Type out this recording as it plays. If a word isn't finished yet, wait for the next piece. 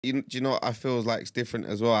do you know what I feel like it's different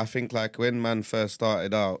as well? I think like when man first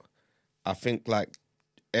started out, I think like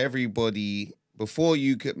everybody before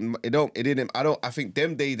you could I think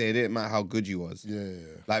them days they didn't matter how good you was. Yeah.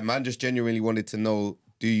 Like man just genuinely wanted to know,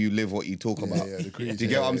 do you live what you talk about? Yeah, do you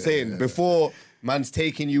get what I'm saying? Before man's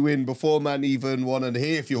taking you in, before man even want to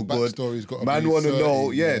hear if you're good, man want to know,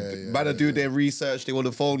 man to do their research, they want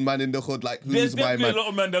to phone man in the hood, like who's my man? There's a lot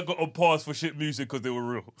of men that got a pass for shit music because they were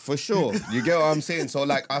real. For sure. You get what I'm saying? So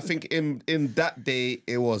like I think in that day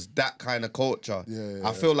it was that kind of culture.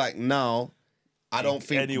 I feel like now I don't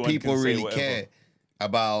think people really care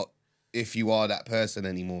about if you are that person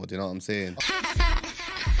anymore. Do you know what I'm saying?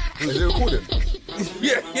 Is it recording?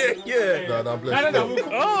 Yeah. No, I'm blessed.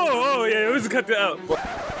 Oh, yeah, let's cut that out.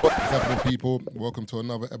 What's happening, people? Welcome to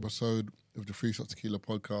another episode of the Free Shot Tequila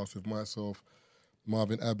podcast with myself,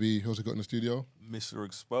 Marvin Abbey. Who's got in the studio? Mr.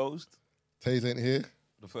 Exposed. Taze ain't here.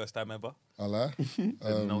 The first time ever. I lie.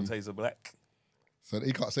 No Tazer Black. So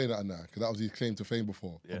he can't say that now, because that was his claim to fame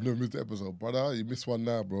before. Yeah. I've never missed the episode. Brother, you missed one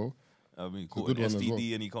now, bro. I mean, caught an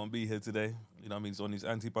STD and he can't be here today. You know what I mean? He's on his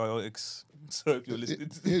antibiotics. So if you're listening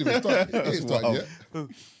to He ain't started yet.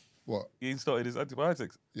 What? He ain't started his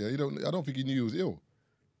antibiotics. Yeah, I don't think he knew he was ill.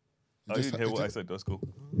 You didn't hear what I said. That's cool.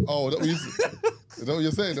 Oh, is that what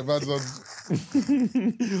you're saying? The man's on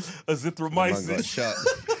azithromycin. Man got shot.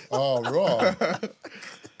 Oh,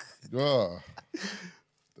 raw.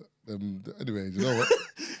 Anyway, you know what?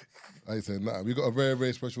 I ain't saying that. We got a very,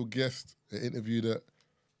 very special guest, an interview that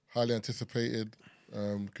highly anticipated.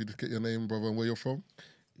 Could you just get your name, brother, and where you're from?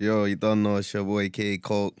 Yo, you don't know, it's your boy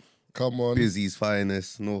Koke. Come on. Busy's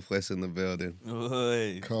finest, Northwest in the building.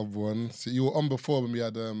 Hey. Come on. So you were on before when we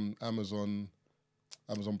had Amazon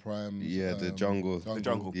Prime. Yeah, the jungle. The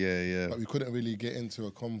jungle. Yeah. But we couldn't really get into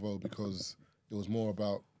a convo because it was more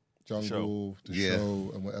about jungle, the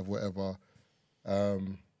show, and whatever.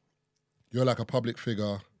 You're like a public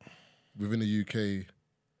figure within the UK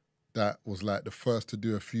that was like the first to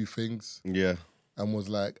do a few things. Yeah. And was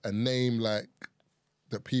like a name like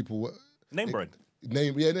that people were... Name brand.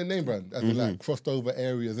 Name brand. As in like crossed over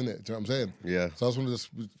areas, innit? Do you know what I'm saying? Yeah. So I just wanted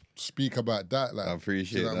to speak about that. Like, I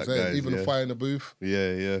appreciate you know what that, I'm saying? guys, Even the fire in the booth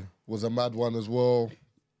was a mad one as well.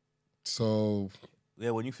 So...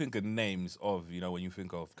 Yeah, when you think of names of, when you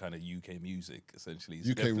think of kind of UK music, essentially. It's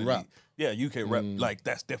UK rap. Yeah, UK rap. Like,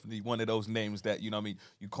 that's definitely one of those names that, you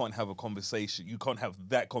can't have a conversation. You can't have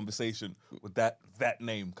that conversation with that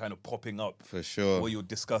name kind of popping up. For sure. Where you're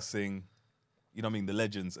discussing, the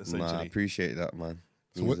legends, essentially. Nah, I appreciate that, man.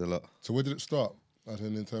 It means a lot. So where did it start? As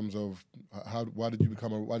in terms of, why did you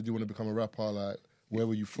want to become a rapper? Like, where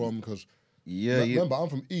were you from? Because, remember, I'm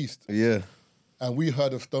from East. Yeah. And we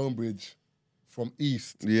heard of Stonebridge from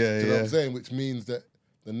East. Yeah, you know what I'm saying? Which means that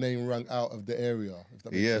the name rang out of the area. If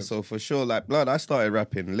that makes sense. So for sure, like, blood, I started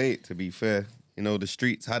rapping late, to be fair. The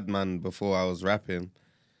streets had man before I was rapping.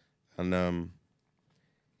 And,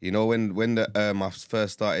 when I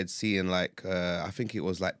first started seeing, like, I think it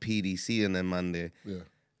was, like, PDC and them, man, there. Yeah.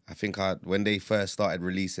 I think when they first started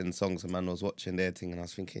releasing songs, and man was watching their thing, and I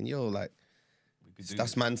was thinking, yo, like,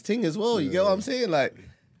 that's man's thing as well. You get what I'm saying? Like...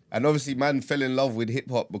 And obviously, man fell in love with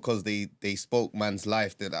hip hop because they spoke man's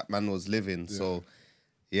life that man was living. Yeah. So,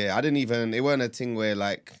 I didn't even. It weren't a thing where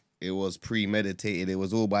like it was premeditated. It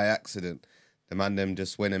was all by accident. The man them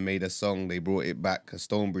just went and made a song. They brought it back, a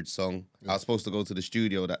Stonebridge song. Yeah. I was supposed to go to the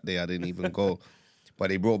studio that day. I didn't even go, but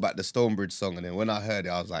they brought back the Stonebridge song. And then when I heard it,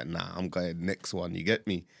 I was like, nah, I'm going next one. You get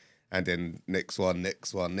me? And then next one,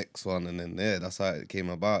 and then that's how it came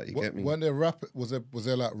about. You get me? When there rap, was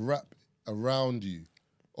there like rap around you?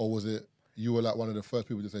 Or was it you were like one of the first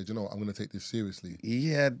people to say, you know what, I'm going to take this seriously?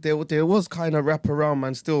 Yeah, there was kind of rap around,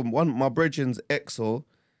 man. Still, my brethren's EXO,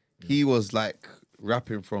 he was like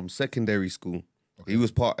rapping from secondary school. Okay. He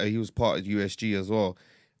was part of USG as well.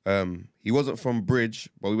 He wasn't from Bridge,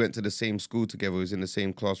 but we went to the same school together. He was in the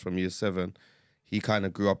same class from year 7. He kind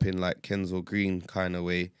of grew up in like Kensal Green kind of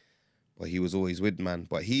way, but he was always with man.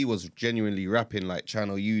 But he was genuinely rapping like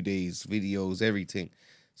Channel U days, videos, everything.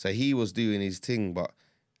 So he was doing his thing, but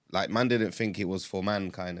like, man didn't think it was for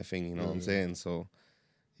man kind of thing, you know what I'm saying? So,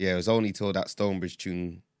 it was only till that Stonebridge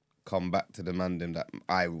tune come back to the mandem that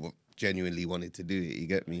I genuinely wanted to do it, you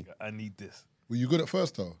get me? I need this. Were you good at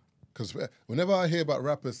first, though? Because whenever I hear about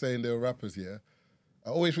rappers saying they're rappers, I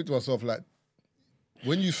always think to myself, like,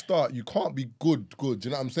 when you start, you can't be good. Do you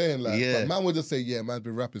know what I'm saying? Like, but man would just say, man's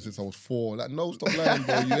been rapping since I was 4. Like, no, stop lying,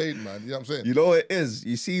 bro, you ain't, man. You know what I'm saying? You know what it is?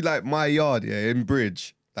 You see, like, my yard, in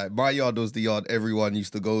Bridge, like, my yard was the yard everyone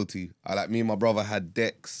used to go to. Me and my brother had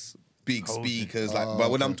decks, big speakers. But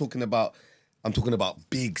when I'm talking about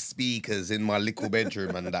big speakers in my little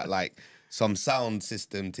bedroom and that, like, some sound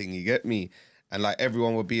system thing. You get me? And like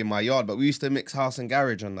everyone would be in my yard, but we used to mix house and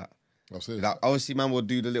garage on that. Like, obviously, man would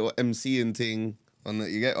do the little MCing thing on the.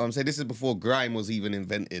 You get what I'm saying? This is before grime was even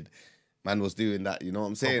invented. Man was doing that. You know what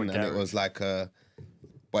I'm saying? And it was like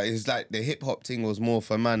but it's like the hip hop thing was more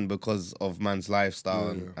for man because of man's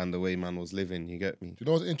lifestyle and the way man was living. You get me? Do you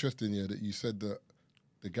know what's interesting? Yeah, that you said that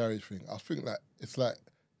the garage thing. I think like it's like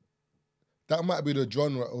that might be the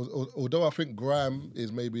genre. Although I think grime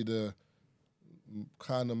is maybe the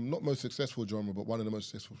kind of not most successful genre, but one of the most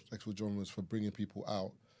successful genres for bringing people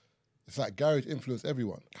out. It's like garage influenced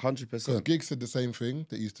everyone. 100%. Because Gig said the same thing.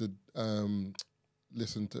 That used to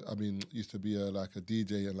used to be like a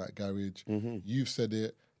DJ and like garage. Mm-hmm. You've said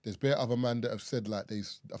it. There's bare other man that have said like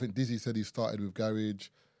I think Dizzy said he started with garage.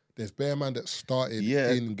 There's bare man that started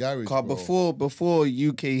in garage. Before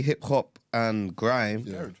UK hip hop and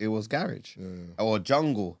grime, it was garage or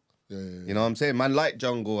jungle. You know what I'm saying? Man liked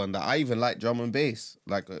jungle, and I even liked drum and bass.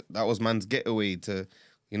 Like that was man's getaway to,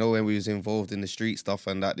 you know, when we was involved in the street stuff,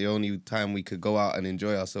 and that the only time we could go out and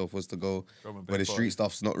enjoy ourselves was to go where the street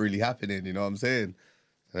stuff's not really happening. You know what I'm saying?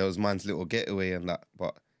 That was man's little getaway and that.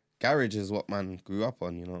 But garage is what man grew up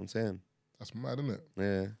on. You know what I'm saying? That's mad, isn't it?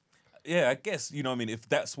 Yeah. Yeah, I guess, you know what I mean, if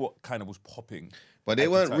that's what kind of was popping. But there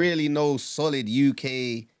weren't really no solid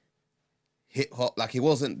UK hip hop. Like, it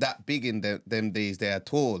wasn't that big in them days there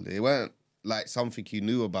at all. It weren't like something you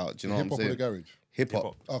knew about. Do you know what I'm saying? Hip hop or the garage? Hip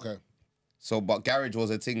hop. Okay. So, but garage was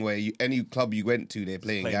a thing where any club you went to, they're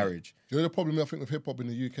playing garage. You know, the problem I think with hip hop in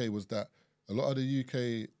the UK was that a lot of the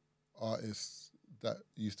UK artists that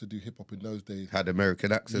used to do hip hop in those days had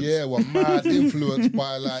American accents. Yeah, were mad influenced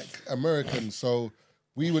by like Americans. So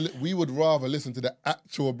we would rather listen to the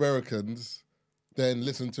actual Americans than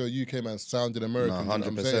listen to a UK man sounding American. No,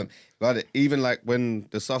 100%. But even like when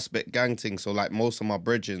the Suspect gang thing, so like most of my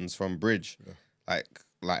bridgins from Bridge,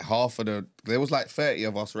 like half of there was like 30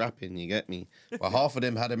 of us rapping, you get me? But half of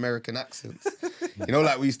them had American accents. You know,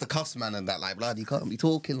 like we used to cuss man and that, like, blood, you can't be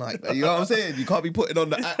talking like that. You know what I'm saying? You can't be putting on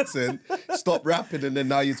the accent, stop rapping, and then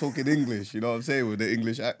now you're talking English. You know what I'm saying? With the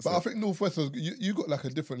English accent. But I think Northwest, you got like a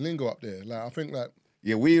different lingo up there. Like, I think like...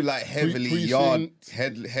 Yeah, we like heavily yard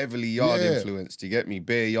influenced. You get me?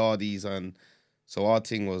 Bare yardies, and so our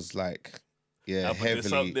thing was like,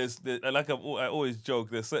 heavily. There's like I always joke.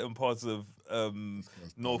 There's certain parts of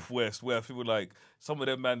Northwest where I feel like some of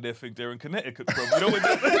them man there think they're in Connecticut, bro. You know what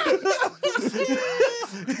I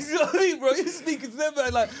mean, bro? You're speaking to them,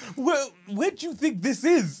 man. Like, where do you think this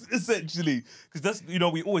is, essentially? Because that's, you know,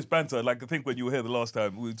 we always banter. Like, I think when you were here the last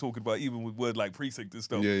time, we were talking about even with word like precinct and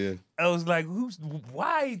stuff. Yeah. I was like,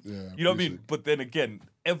 why? Yeah, you know what I mean? But then again,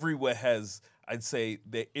 everywhere has, I'd say,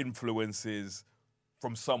 their influences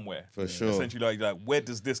from somewhere. For sure. Essentially, like, where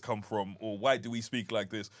does this come from? Or why do we speak like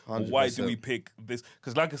this? 100%. Or why do we pick this?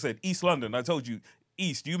 Because like I said, East London, I told you,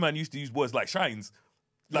 East, you man used to use words like shines.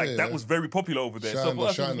 Like, that was very popular over there. So for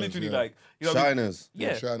us, it was literally like... You know, shiners.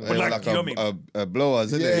 Yeah. Shiners. But like, you know what I mean?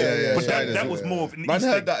 Blowers, isn't it? Yeah. But that was more of an Man East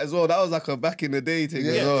heard thing. that as well. That was like a back in the day thing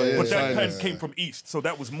as well. Yeah, but that kind shiners. of came from East, so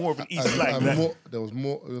that was more of an East slang. There was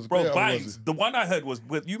more... It was Bro, binds. The one I heard was,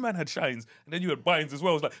 you man had shines, and then you had binds as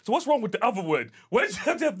well. I was like, so what's wrong with the other word? Why did you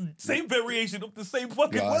have to have the same variation of the same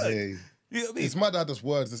fucking word? Hey. You know what I mean? It's mad how this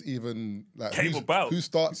words that's even like came about. Who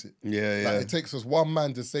starts it? Yeah. Like, it takes us one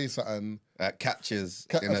man to say something. That catches.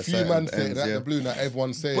 A few man say it out the blue, now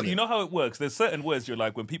everyone's saying But you know how it works? There's certain words you're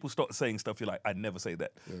like, when people start saying stuff, you're like, I'd never say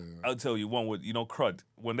that. I'll tell you one word, you know, crud.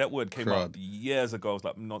 When that word came out years ago, I was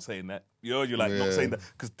like, I'm not saying that. You know, you're like, not saying that.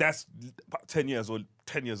 Because that's about 10 years or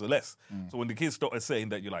less. So when the kids started saying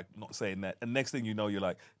that, you're like, not saying that. And next thing you know, you're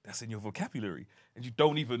like, that's in your vocabulary. And you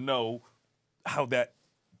don't even know how that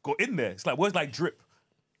got in there. It's like words like drip.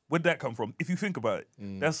 Where'd that come from? If you think about it,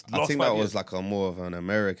 that's I think that was like a more of an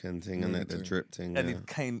American thing, and the drip thing. And it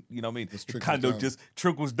came, you know what I mean? It kind of just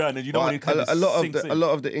trickles down, and you know but what it kind a lot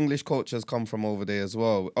of the English cultures come from over there as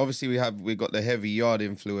well. Obviously, we got the heavy yard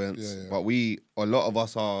influence, but a lot of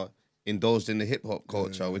us are indulged in the hip hop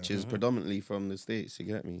culture, which is predominantly from the States. You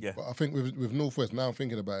get me? Yeah. But I think with Northwest, now I'm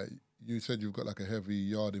thinking about it. You said you've got like a heavy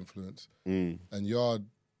yard influence, and yard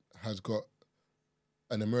has got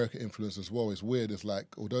an American influence as well. It's weird. It's like,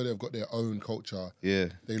 although they've got their own culture, they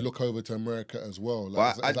look over to America as well.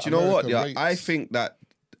 Like, but do you know what? Yeah, I think that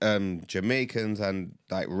Jamaicans and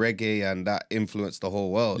like reggae and that influenced the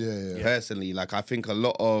whole world. Personally, like I think a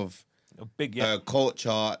lot of big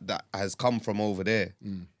culture that has come from over there.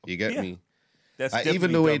 You get me? That's like,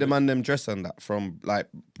 even the way the man them dress and that, from like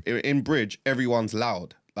in Bridge, everyone's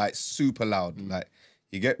loud, like super loud. Like,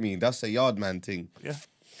 you get me? That's a yard man thing. Yeah.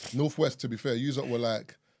 Northwest, to be fair, you were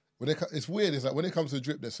like, it's weird. It's like when it comes to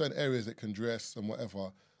drip, there's certain areas that can dress and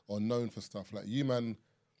whatever. or known for stuff. Like you, man,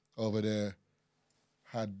 over there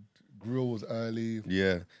had grills early.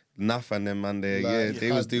 Yeah. Naf and them, man, there, Like,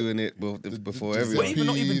 they was doing it before everyone. But even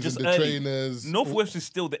not even just the early. trainers. Northwest is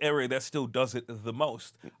still the area that still does it the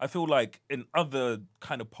most. I feel like in other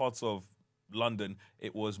kind of parts of London,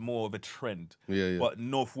 it was more of a trend. Yeah. But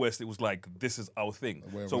Northwest, it was like, this is our thing.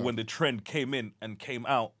 So when the trend came in and came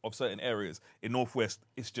out of certain areas, in Northwest,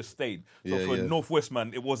 it's just stayed. So for Northwest,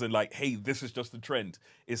 man, it wasn't like, hey, this is just a trend.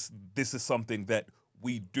 This is something that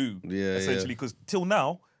we do, essentially. Because till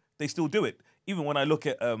now, they still do it. Even when I look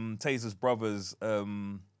at Tazer's brother's,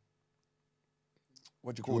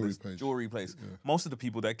 what do you call this? Jewelry place. Yeah. Most of the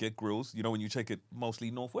people that get grills, you know, when you check it,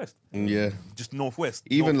 mostly Northwest. Yeah. Just Northwest.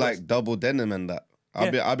 Even Northwest. like double denim and that.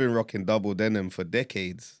 I've been rocking double denim for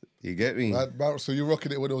decades. You get me? So you're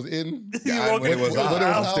rocking it when it was in? Yeah, when it was out,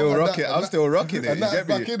 I'm still rocking. I'm still rocking it. And that's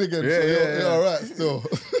back in again. Yeah, so you're all right still.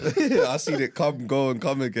 I seen it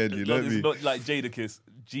come again. You know me? It's not like Jadakiss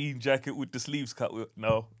jean jacket with the sleeves cut.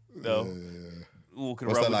 No. Walking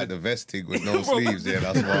What's around that like the vesting with no sleeves? Yeah,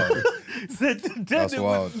 that's wild. That's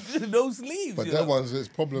wild. No sleeves. But that one's it's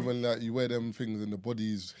problem when like you wear them things and the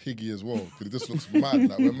body's higgy as well because it just looks mad.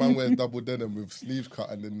 Like when man wears double denim with sleeves cut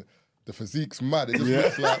and then the physique's mad. It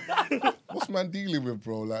just looks like what's man dealing with,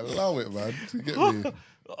 bro? Like allow it, man. You get me?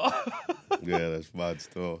 Yeah, that's mad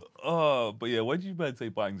still. But yeah, why did you man say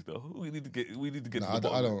bangs though? We need to get. Nah, to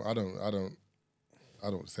the I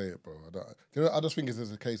don't say it, bro. You know, I just think it's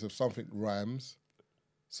just a case of something rhymes.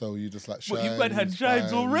 So you just like shines. But you man had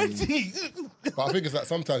shines already. But I think it's like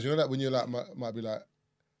sometimes, you know, that when you're like, might be like,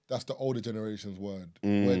 that's the older generation's word.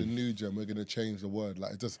 We're the new gen, we're going to change the word.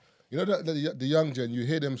 Like, it's just, you know, the young gen, you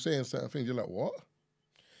hear them saying certain things, you're like, what?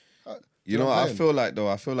 You know what I feel like, though?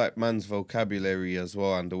 I feel like man's vocabulary as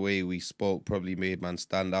well and the way we spoke probably made man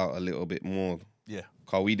stand out a little bit more. Yeah.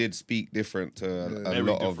 Because we did speak different to a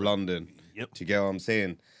lot of London. Yep. Do you get what I'm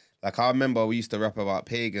saying? Like, I remember we used to rap about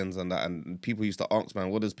pagans and that, and people used to ask,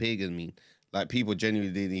 man, what does pagan mean? Like, people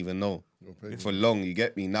genuinely didn't even know. For long, you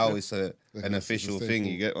get me? Now it's an official thing,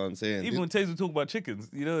 you get what I'm saying? Even when Tazer talk about chickens,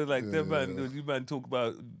 you know, like, you man talk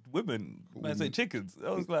about women, man say chickens.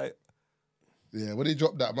 I was like... Yeah, when he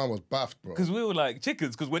dropped that, man was baffed, bro. Because we were like,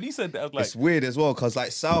 chickens, because when he said that, I was like... It's weird as well, because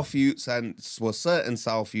like South Utes certain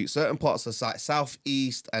South Utes, certain parts of like South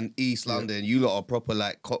East and East London, you lot are proper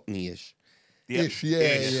like Cockney-ish. Ish. You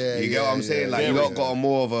get what I'm saying? Like, you lot got a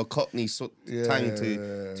more of a Cockney tang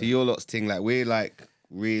to your lot's thing. Like, we're like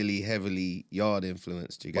really heavily yard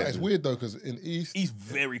influenced. You get But it's weird though, because in East... East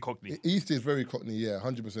very Cockney. East is very Cockney, yeah,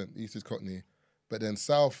 100%. East is Cockney. But then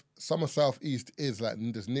some of South East is like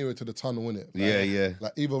just nearer to the tunnel, innit? Like,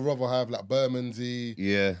 Like either rather have like Bermondsey,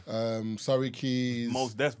 Surrey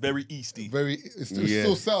Keys. That's very easty. It's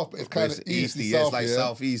still south, but it's kind of easty south. It's like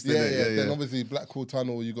southeast, yeah. Yeah. Then obviously Blackwall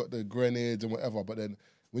Tunnel, you got the Greenwich and whatever. But then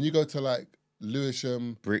when you go to like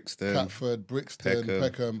Lewisham, Brixton, Catford, Brixton,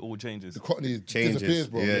 Peckham, all changes. The Cockney disappears,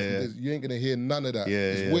 bro. Yeah. You ain't gonna hear none of that.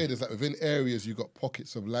 It's weird. It's like within areas you got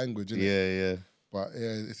pockets of language, innit? Yeah. But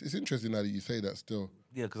yeah, it's interesting now that you say that still.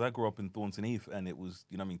 Yeah, because I grew up in Thornton Heath and it was,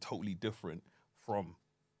 you know what I mean, totally different from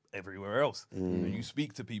everywhere else. And you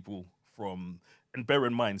speak to people from, and bear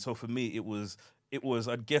in mind, so for me, it was,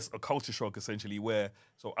 I guess, a culture shock essentially where,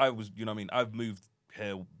 so I was, you know what I mean, I've moved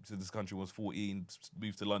here to this country when I was 14,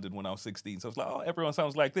 moved to London when I was 16. So it's like, oh, everyone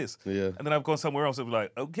sounds like this. Yeah. And then I've gone somewhere else and was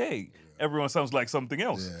like, okay, everyone sounds like something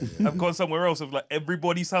else. Yeah. I've gone somewhere else and like,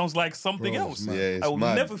 everybody sounds like something else. Yeah, I will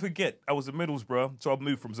never forget, I was in Middlesbrough, so I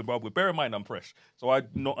moved from Zimbabwe. Bear in mind, I'm fresh. So I'm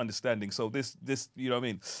not understanding. So this, you know what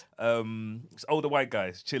I mean? It's older white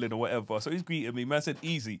guys chilling or whatever. So he's greeting me. Man said,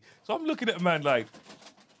 easy. So I'm looking at a man like,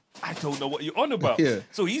 I don't know what you're on about. Yeah.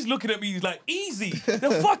 So he's looking at me, he's like, easy.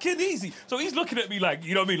 They're fucking easy. So he's looking at me like,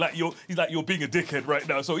 you know what I mean? Like he's like, you're being a dickhead right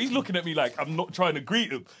now. So he's looking at me like, I'm not trying to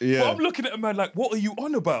greet him. Yeah. But I'm looking at a man like, what are you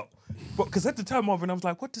on about? Because at the time, Marvin, I was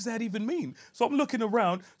like, what does that even mean? So I'm looking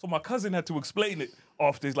around. So my cousin had to explain it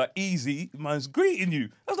after. He's like, easy, man's greeting you.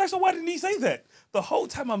 I was like, so why didn't he say that? The whole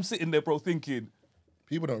time I'm sitting there, bro, thinking.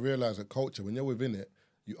 People don't realise that culture, when you're within it,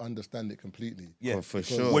 you understand it completely. Yeah, for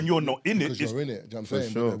sure. When you're not in it, because you're in it. Do you know what I'm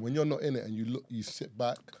saying? Sure. But when you're not in it and you look, you sit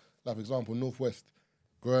back. Like for example, Northwest.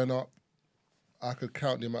 Growing up, I could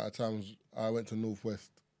count the amount of times I went to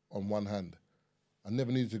Northwest on one hand. I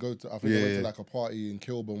never needed to go to. I think I went to like a party in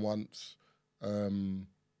Kilburn once, and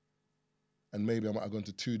maybe I might have gone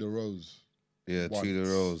to Tudor Rose. Yeah, Tudor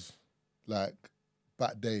Rose. Like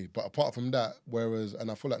that day, but apart from that,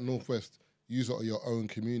 and I feel like Northwest. Use it your own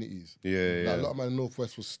communities. Yeah. Like a lot of my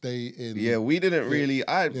Northwest will stay in. Yeah, we didn't really.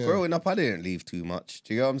 Growing up, I didn't leave too much.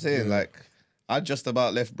 Do you get what I'm saying? Yeah. Like, I just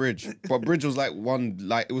about left Bridge, but Bridge was like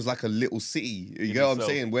it was like a little city. You get what I'm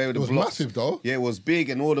saying? Where the it was blocks, massive though. Yeah, it was big,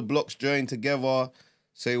 and all the blocks joined together.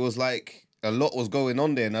 So it was like a lot was going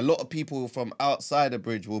on there, and a lot of people from outside the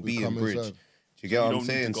Bridge will be in Bridge. Inside. Do you get what I'm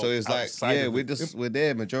saying? So it's like, yeah, we're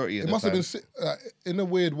there majority of the time. It must have been sick, in a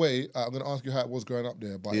weird way. I'm going to ask you how it was growing up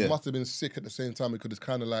there, but it must have been sick at the same time because it's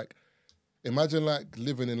kind of like, imagine like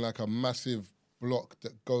living in like a massive block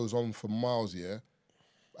that goes on for miles, yeah,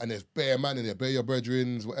 and there's bare man in there, bare your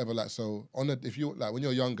brethrens, whatever. Like, so if you like when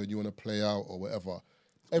you're younger and you want to play out or whatever,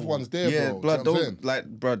 everyone's there, yeah, bro. Blood, you know like,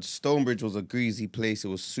 bro, Stonebridge was a greasy place. It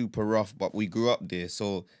was super rough, but we grew up there,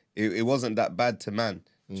 so it wasn't that bad to man.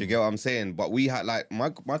 Do you get what I'm saying? But we had like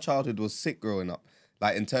my childhood was sick growing up,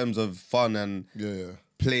 like in terms of fun and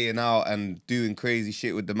playing out and doing crazy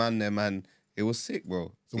shit with the man there, man. It was sick,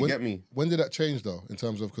 bro. So you get me? When did that change though? In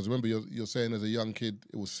terms of, because remember you're saying as a young kid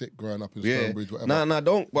it was sick growing up in Stonebridge, whatever. Nah,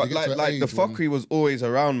 don't. But like the fuckery was always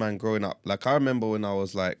around, man. Growing up, like I remember when I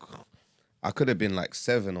was like, I could have been like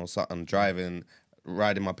 7 or something,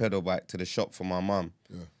 riding my pedal bike to the shop for my mum.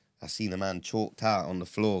 Yeah. I seen a man chalked out on the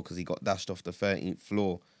floor because he got dashed off the 13th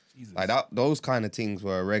floor. Jesus. Like that, those kind of things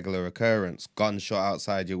were a regular occurrence. Gunshot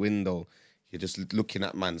outside your window. You're just looking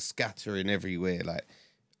at man scattering everywhere. Like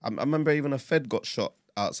I remember even a Fed got shot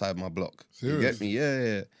outside my block. Serious? You get me?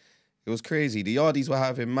 Yeah. It was crazy. The yardies were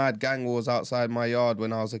having mad gang wars outside my yard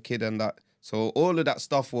when I was a kid and that. So all of that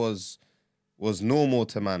stuff was normal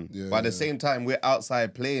to man. Yeah, but at the same time, we're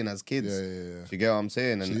outside playing as kids. Yeah. You get what I'm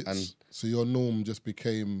saying? So your norm just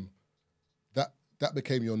became that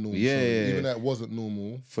became your norm. Yeah, so even though it wasn't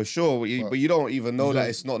normal. For sure, but you don't even know that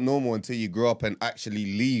it's not normal until you grow up and actually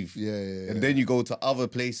leave. Yeah. And then you go to other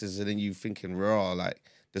places and then you thinking, raw, like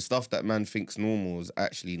the stuff that man thinks normal is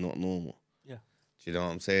actually not normal. Yeah. Do you know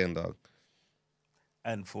what I'm saying, dog?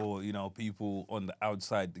 And for, people on the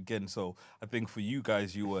outside, again, so I think for you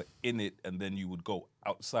guys, you were in it and then you would go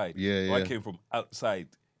outside. Yeah. I came from outside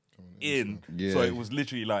in. Yeah. So it was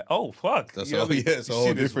literally like, oh, fuck. That's it's a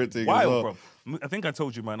whole different thing. Wild, bro. I think I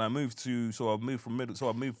told you, man, I moved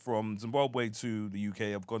from Zimbabwe to the UK.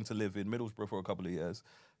 I've gone to live in Middlesbrough for a couple of years.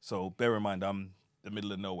 So bear in mind, I'm the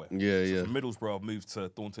middle of nowhere. Yeah. From Middlesbrough, I've moved to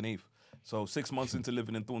Thornton Heath. So 6 months into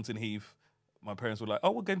living in Thornton Heath, my parents were like,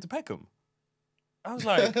 oh, we're going to Peckham. I was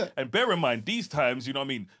like, and bear in mind, these times, you know what I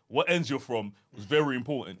mean, what ends you're from was very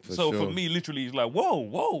important. For me, literally, it's like,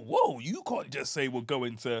 whoa, you can't just say we're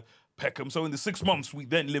going to Peckham. So in the 6 months, we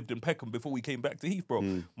then lived in Peckham before we came back to Heath,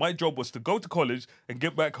 bro. My job was to go to college and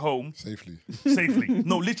get back home. Safely.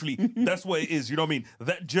 No, literally, that's what it is, you know what I mean?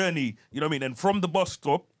 That journey, you know what I mean? And from the bus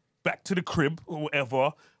stop back to the crib or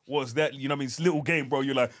whatever was that, you know what I mean? It's a little game, bro.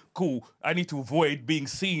 You're like, cool, I need to avoid being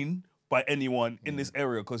seen by anyone in this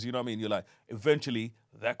area, because you know what I mean, you're like, eventually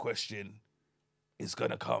that question is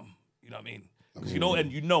gonna come. You know what I mean?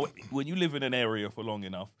 Because when you live in an area for long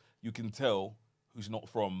enough, you can tell who's not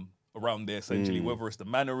from around there, essentially, whether it's the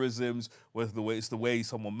mannerisms, whether it's the way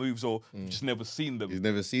someone moves, or you've just never seen them. You've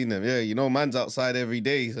never seen them, yeah. Man's outside every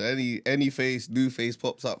day, so any new face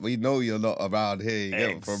pops up, we know you're not around here. You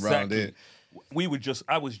get from around here.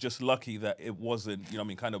 I was just lucky that it wasn't, you know what I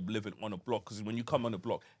mean, kind of living on a block, because when you come on a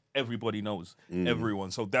block, everybody knows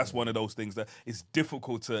everyone. So that's one of those things that it's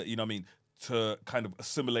difficult to, you know what I mean, to kind of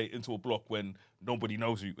assimilate into a block when nobody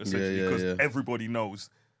knows you, essentially, because everybody knows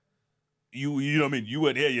you know what I mean, you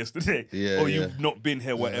weren't here yesterday, or you've not been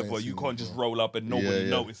here, whatever. You can't just roll up and nobody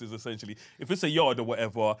notices, essentially. If it's a yard or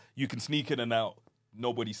whatever, you can sneak in and out.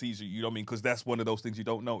 Nobody sees you, you know what I mean? Because that's one of those things you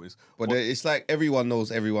don't notice. But it's like everyone knows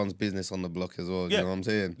everyone's business on the block as well, you know what I'm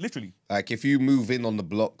saying? Literally. Like if you move in on the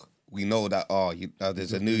block, we know that,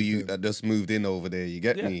 there's a new youth that just moved in over there, you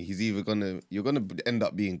get me? He's either you're going to end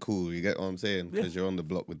up being cool, you get what I'm saying? Because you're on the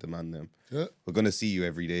block with the man them. Yeah. We're going to see you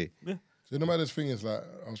every day. Yeah. So the maddest thing is, like,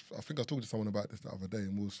 I think I was talking to someone about this the other day,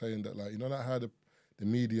 and we were saying that, like, you know, like how the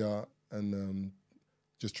media and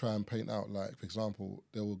just try and paint out, like, for example,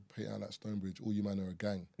 they will paint out like Stonebridge, all you man are a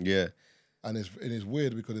gang. Yeah. And it's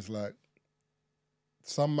weird because it's like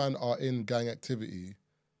some man are in gang activity,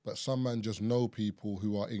 but some man just know people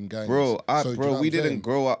who are in gangs. Bro, we didn't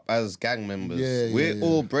grow up as gang members. We're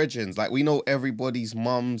all brethrens. Like, we know everybody's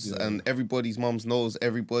mums and everybody's mums knows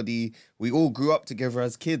everybody. We all grew up together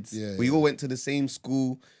as kids. We all went to the same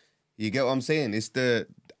school. You get what I'm saying? It's the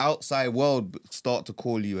outside world start to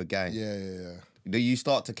call you a gang. You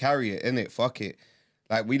start to carry it, innit? Fuck it.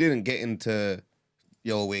 Like, we didn't get into,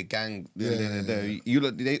 we're gang.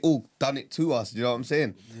 They all done it to us, you know what I'm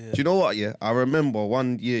saying? Do you know what, I remember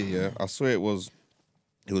one year, I swear it was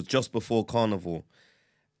just before Carnival,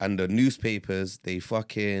 and the newspapers, they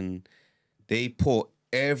put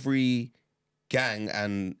every gang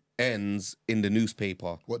and ends in the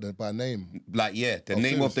newspaper. What, by name? Like, yeah, the name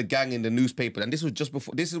serious? of the gang in the newspaper. And this was just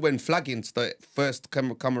before, this is when flagging first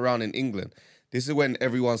come around in England. This is when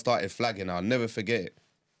everyone started flagging. I'll never forget it.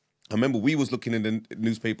 I remember we was looking in the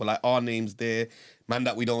newspaper, like, our name's there, man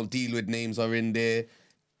that we don't deal with names are in there.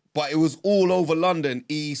 But it was all over London,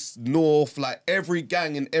 east, north, like every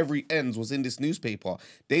gang in every ends was in this newspaper.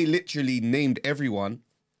 They literally named everyone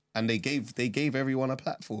and they gave everyone a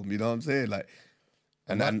platform, you know what I'm saying? Like,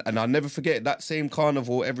 and I'll never forget that same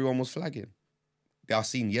carnival, everyone was flagging. I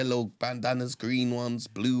seen yellow bandanas, green ones,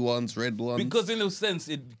 blue ones, red ones. Because in a sense,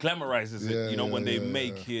 it glamorizes it, you know, when they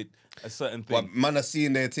make it a certain thing. But man are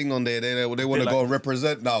seeing their thing on there. They want to go and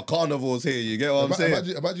represent now. Carnival's here, you get what I'm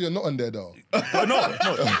saying? Imagine you're not on there, though. no.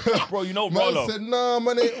 Bro, you know Rollo. Man said, nah,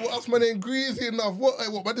 man, man ain't greasy enough. What,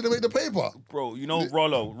 man didn't make the paper? Bro, you know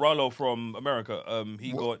Rollo from America.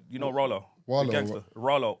 He got, you know Rollo? Rollo. Gangster.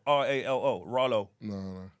 Rollo. R-A-L-O. Rollo.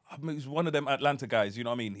 No. I mean, he's one of them Atlanta guys, you know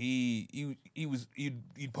what I mean?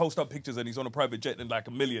 He'd post up pictures and he's on a private jet and like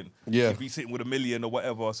 $1 million. Yeah. He'd be sitting with $1 million or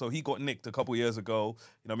whatever. So he got nicked a couple years ago,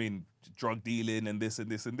 you know what I mean? Drug dealing and this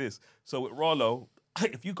and this and this. So with Rollo,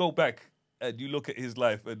 if you go back and you look at his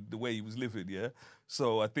life and the way he was living, yeah?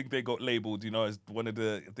 So I think they got labeled, you know, as one of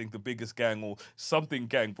the, I think the biggest gang or something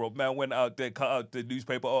gang, bro. Man went out there, cut out the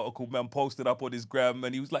newspaper article, man posted up on his gram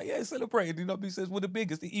and he was like, yeah, celebrated, you know what he says, we're the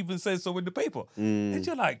biggest. He even says so in the paper. And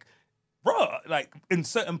you're like, bro, like in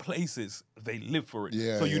certain places, they live for it.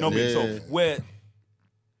 Yeah, so you know what I mean? So where,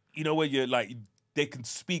 you know, where you're like, they can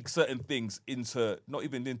speak certain things into, not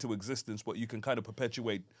even into existence, but you can kind of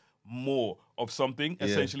perpetuate more of something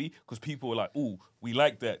essentially because people are like, "Ooh, we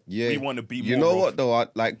like that. We want to be more." You know what though?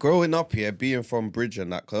 Like growing up here, being from Bridge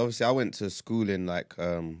and that, because obviously I went to school in like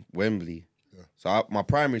Wembley. So my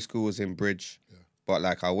primary school was in Bridge, but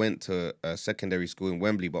like I went to a secondary school in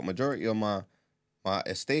Wembley. But majority of my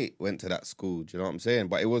estate went to that school. Do you know what I'm saying?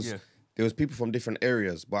 But it was there was people from different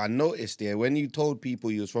areas. But I noticed there when you told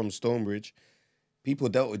people you was from Stonebridge, people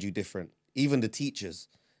dealt with you different. Even the teachers,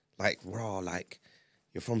 like raw, like.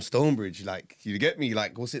 You're from Stonebridge, like, you get me?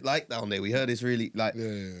 Like, what's it like down there? We heard it's really, like,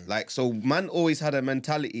 like, so man always had a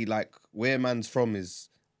mentality, like, where man's from is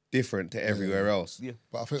different to everywhere else. Yeah.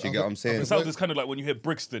 But do you get what I'm saying? It sounds kind of like when you hear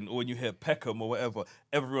Brixton or when you hear Peckham or whatever,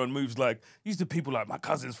 everyone moves like, used to people like, my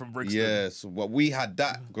cousin's from Brixton. Yeah, so we had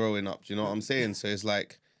that growing up, do you know what I'm saying? So it's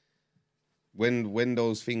like, when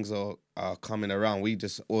those things are coming around, we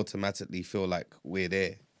just automatically feel like we're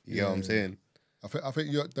there. You get what I'm saying? I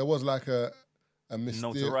think there was like a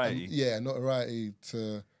notoriety. Notoriety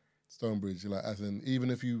to Stonebridge. Like, as in, even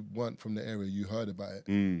if you weren't from the area, you heard about it.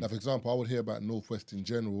 Now, for example, I would hear about Northwest in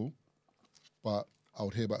general, but I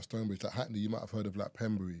would hear about Stonebridge. Like Hackney, you might have heard of like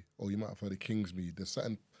Pembury, or you might have heard of Kingsmead. There's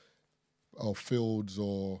certain Fields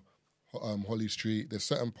or Holly Street. There's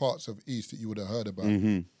certain parts of East that you would have heard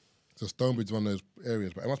about. So Stonebridge is one of those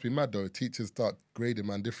areas. But it must be mad, though. Teachers start grading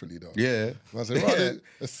man differently, though. Yeah. And I say, right,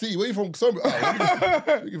 let's see. Where you from? Stonebridge?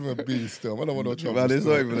 Oh, give him a B still. I don't want no trouble. Man, it's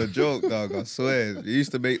not even a joke, dog. I swear. It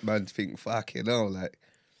used to make man think, fuck, you know, like...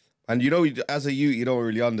 And you know, as a youth, you don't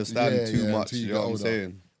really understand too much, you know what I'm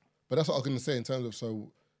saying? But that's what I was going to say in terms of, so,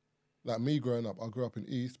 like me growing up, I grew up in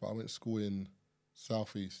East, but I went to school in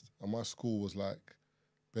South East. And my school was like...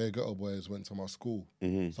 bare ghetto boys went to my school.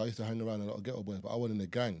 So I used to hang around a lot of ghetto boys, but I wasn't in a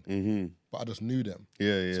gang. But I just knew them.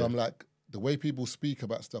 So I'm like, the way people speak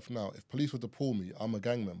about stuff now, if police were to pull me, I'm a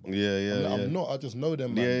gang member. I'm not, I just know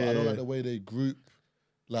them, man. But I don't like the way they group.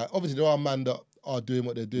 Like, obviously there are men that are doing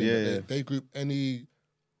what they're doing, but they group any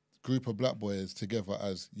group of black boys together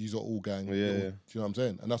as, you're all gang. Do you know what I'm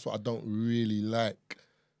saying? And that's what I don't really like. Do you know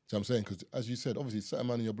what I'm saying? Because as you said, obviously certain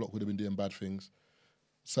man in your block would have been doing bad things.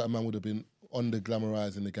 Certain man would have been on the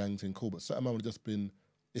glamorising the gang thing, cool. But certain man would have just been,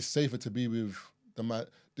 it's safer to be with the man.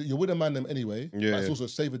 You're with the man them anyway, but it's also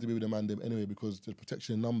safer to be with the man them anyway because there's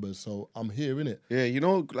protection in numbers. So I'm here, innit? Yeah, you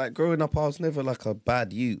know, like growing up, I was never like a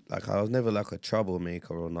bad youth. Like I was never like a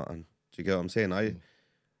troublemaker or nothing. Do you get what I'm saying?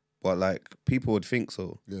 But like people would think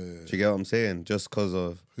so. Do you get what I'm saying? Just because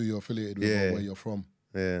of who you're affiliated with or where you're from.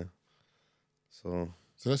 Yeah. So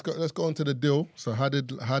let's go on to the deal. So how did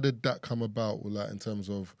that come about? Like in terms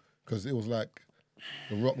of, because it was like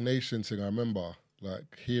the Rock Nation thing. I remember like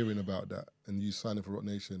hearing about that and you signing for Rock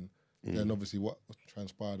Nation. Then obviously what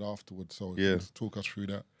transpired afterwards. So just talk us through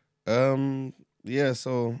that.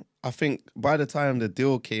 So I think by the time the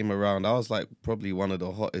deal came around, I was like probably one of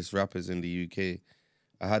the hottest rappers in the UK.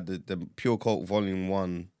 I had the Pure Coke Volume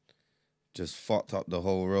 1 just fucked up the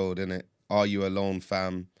whole road, innit? Are You Alone,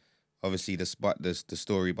 Fam? Obviously the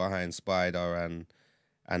story behind Spider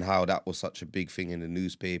and how that was such a big thing in the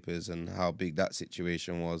newspapers and how big that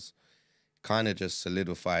situation was kind of just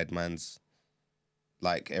solidified man's,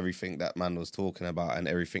 like, everything that man was talking about and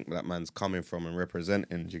everything that man's coming from and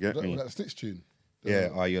representing. Do you get me? That Snitch tune?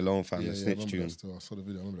 Are You Alone, fam? The Snitch tune. I saw the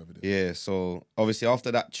video. I remember that video. Yeah, so obviously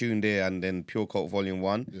after that tune there and then Pure Coat Volume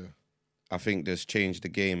 1, I think this changed the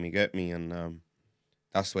game, you get me? And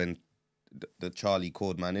that's when the Charlie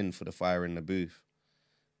called man in for the Fire in the Booth.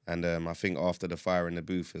 And I think after the Fire in the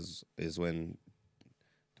Booth is when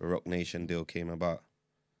the Rock Nation deal came about.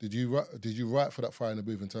 Did you write for that Fire in the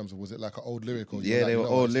Booth in terms of, was it like an old lyric? Or yeah, they were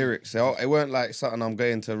old lyrics. It weren't like something I'm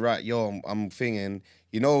going to write. Yo, I'm thinking,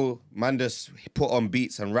 man just put on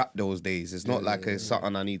beats and rap those days. It's not it's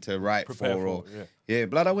something I need to write for.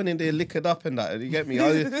 Blood, I went in there liquored up and that. You get me?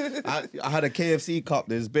 I had a KFC cup.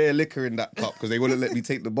 There's bare liquor in that cup because they wouldn't let me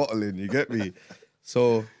take the bottle in. You get me?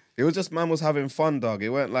 So it was just man was having fun, dog. It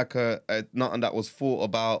weren't like a nothing that was thought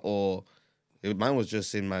about or... Man was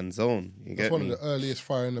just in man's zone. That's one of the earliest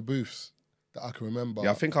Fire in the Booths that I can remember.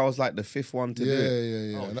 Yeah, I think I was like the 5th one to do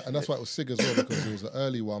it. Yeah. Oh, and that's why it was sick as well, because it was an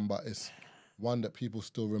early one, but it's one that people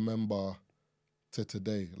still remember to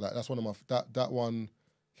today. Like, that's one of my... That one,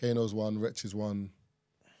 Kano's one, Wretch's one,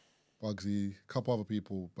 Bugsy, a couple other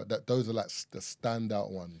people, but those are like the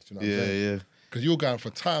standout ones. Do you know what I'm saying? Yeah. Because you were going for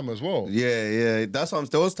time as well. Yeah. That's what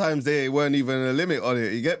those times there weren't even a limit on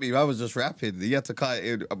it. You get me? I was just rapping. You had to cut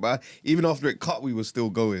it in. Even after it cut, we were still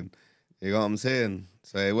going. You know what I'm saying?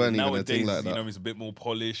 So it weren't even a thing like that. It's a bit more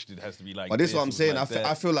polished. It has to be like. But this is what I'm saying.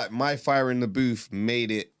 I feel like my Fire in the Booth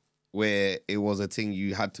made it where it was a thing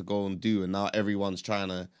you had to go and do, and now everyone's trying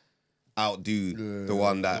to outdo the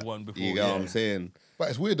one before. You know what I'm saying? But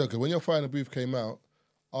it's weird though, because when your Fire in the Booth came out,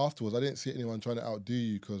 afterwards, I didn't see anyone trying to outdo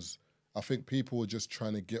you, because I think people were just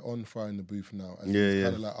trying to get on Fire in the Booth now. And it's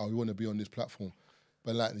kind of like, we want to be on this platform.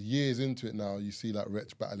 But like years into it now, you see like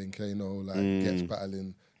Wretch battling Kano, like Gets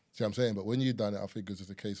battling. See what I'm saying? But when you done it, I think it's just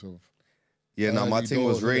a case of... Yeah, my thing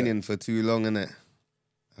was raining for too long, innit?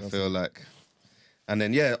 I feel like... And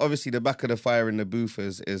then, obviously the back of the Fire in the Booth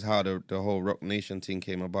is how the whole Rock Nation thing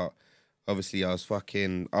came about. Obviously, I was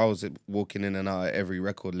walking in and out of every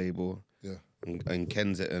record label in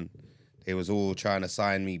Kensington. They was all trying to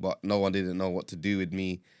sign me, but no one didn't know what to do with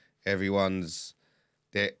me. Everyone's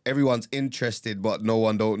interested, but no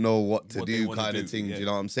one don't know what to do kind of thing. Do you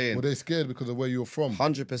know what I'm saying? Were they scared because of where you're from?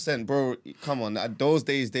 100%, bro. Come on. Those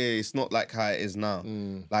days there, it's not like how it is now.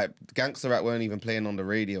 Like, Gangsta Rap weren't even playing on the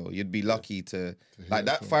radio. You'd be lucky to like,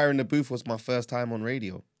 that Fire in the Booth was my first time on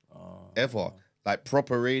radio. Ever. Like,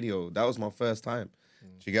 proper radio. That was my first time.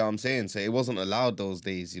 Do you get what I'm saying? So it wasn't allowed those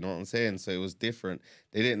days, you know what I'm saying? So it was different.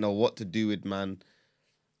 They didn't know what to do with man,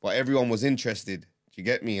 but everyone was interested. Do you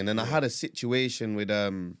get me? And then I had a situation with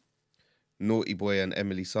Naughty Boy and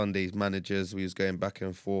Emily Sunday's managers. We was going back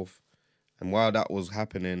and forth. And while that was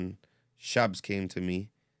happening, Shabs came to me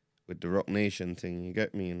with the Rock Nation thing, you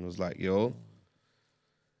get me? And was like, yo,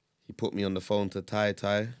 he put me on the phone to Tai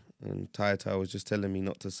Tai, and Tai Tai was just telling me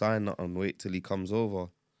not to sign nothing, wait till he comes over.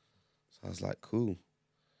 So I was like, cool.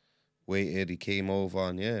 Waited, he came over,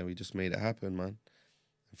 and we just made it happen, man.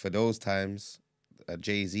 And for those times, a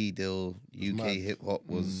Jay-Z deal, UK hip-hop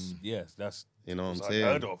was... Yes, that's... You know what I'm saying?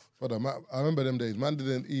 Heard of. But I remember them days. Man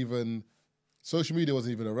didn't even... Social media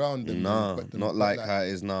wasn't even around. Not like how it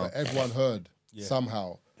is now. But everyone heard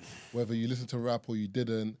somehow, whether you listened to rap or you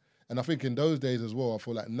didn't. And I think in those days as well, I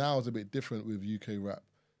feel like now it's a bit different with UK rap.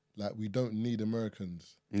 Like, we don't need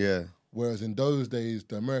Americans. Yeah. Whereas in those days,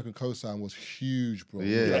 the American cosign was huge, bro.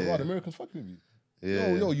 Yeah. Like, wow, the Americans fucking with you.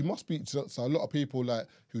 Yeah. Yo, you must be... So a lot of people like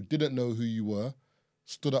who didn't know who you were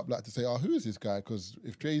stood up like to say, who is this guy? Because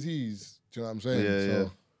if Jay-Z's... Do you know what I'm saying? Yeah.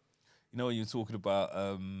 You know what you're talking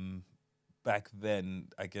about... back then,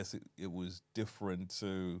 I guess it was different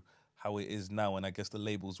to how it is now, and I guess the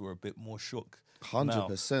labels were a bit more shook.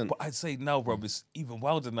 100%. But I'd say now, bro, it's even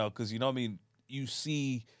wilder now, because, you know what I mean, you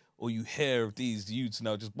see or you hear of these youths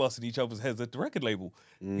now just busting each other's heads at the record label.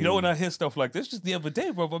 You know, when I hear stuff like this, just the other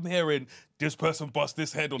day, bro, I'm hearing this person bust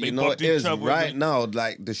this head or they bumped each other. Right now,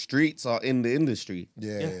 like, the streets are in the industry.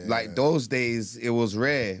 Like, those days, it was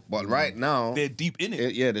rare. But right now... They're deep in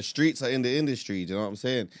it. The streets are in the industry. Do you know what I'm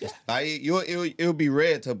saying? Yeah. Like, it'll be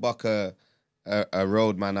rare to buck a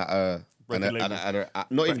road man at a...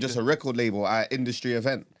 not even just a record label, at an industry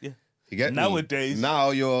event. Yeah. You get Nowadays, me? Now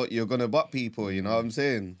you're gonna butt people, you know what I'm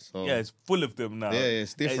saying? So it's full of them now. Yeah,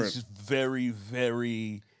 it's different. It's just very,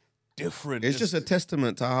 very different. It's just a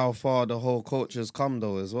testament to how far the whole culture's come,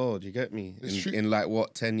 though, as well. Do you get me? In like,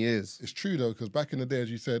 what, 10 years? It's true, though, because back in the day,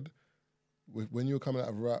 as you said, when you were coming out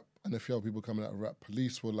of rap, and a few other people coming out of rap,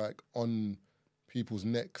 police were like on people's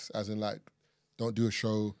necks, as in like, don't do a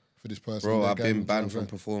show, for this person. Bro, I've been banned from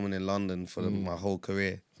performing in London for my whole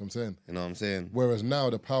career. That's what I'm saying. You know what I'm saying? Whereas now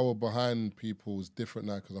the power behind people is different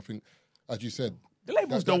now because I think, as you said, the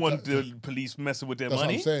labels don't want the police messing with their money.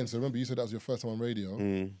 That's what I'm saying. So remember, you said that was your first time on radio,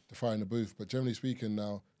 the fire in the booth. But generally speaking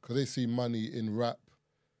now, because they see money in rap,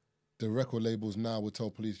 the record labels now would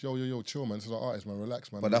tell police, yo, chill, man. This is our artist, man.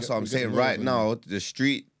 Relax, man. But that's what I'm saying. Right now, the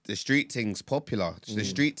street thing's popular. The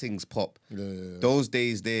street thing's pop. Yeah. Those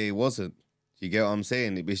days there, it wasn't. You get what I'm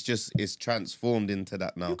saying? It's transformed into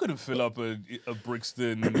that now. You couldn't fill up a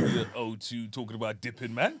Brixton O2 talking about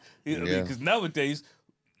dipping, man. You know what I mean? Because nowadays,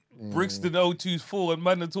 Brixton O2's full and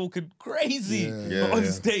man are talking crazy on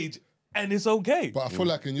stage, and it's okay. But I feel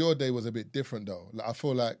like in your day was a bit different though. Like I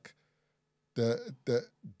feel like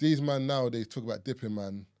these man nowadays talk about dipping,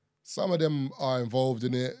 man. Some of them are involved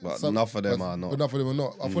in it. But enough of them are not. But enough of them are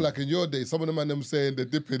not. I feel like in your day, some of the man them saying they're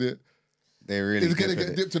dipping it. They really it's going to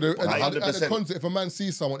get dipped to the at the concert. If a man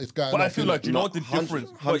sees someone, it's going. But I feel like you know what the difference.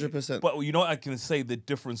 100%. But you know what I can say the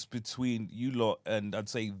difference between you lot and I'd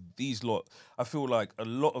say these lot. I feel like a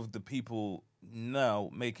lot of the people now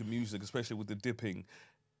making music, especially with the dipping,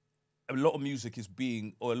 a lot of music is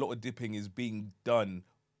being, or a lot of dipping is being done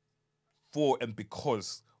for and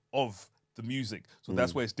because of the music. So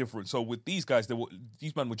that's where it's different. So with these guys,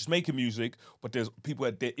 these men were just making music, but there's people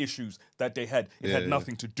had their issues that they had. It had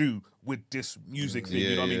nothing to do with this music thing.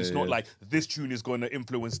 You know what I mean? It's not like this tune is going to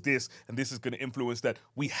influence this and this is going to influence that.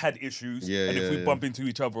 We had issues, and if we bump into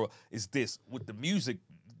each other, it's this. With the music,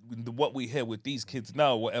 what we hear with these kids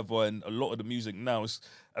now, whatever, and a lot of the music now, is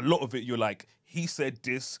a lot of it, you're like, he said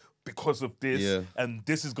this because of this, and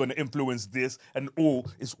this is going to influence this, and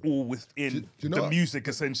it's all within the music,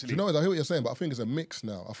 essentially. Do you know what? I hear what you're saying, but I think it's a mix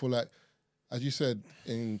now. I feel like, as you said,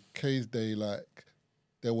 in K's day, like,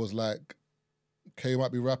 there was like, K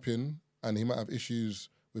might be rapping, and he might have issues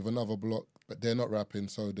with another block, but they're not rapping,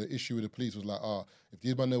 so the issue with the police was like, if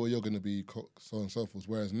these men know where you're going to be, so on and so forth.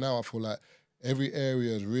 Whereas now I feel like every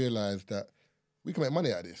area has realised that we can make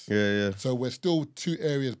money out of this. Yeah. So we're still two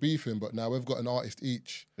areas beefing, but now we've got an artist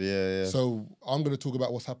each. Yeah. So I'm going to talk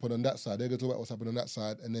about what's happened on that side. They're going to talk about what's happened on that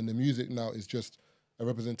side. And then the music now is just a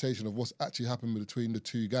representation of what's actually happened between the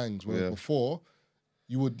two gangs. Whereas before,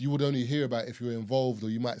 you would only hear about it if you were involved, or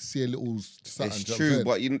you might see a little something. It's true,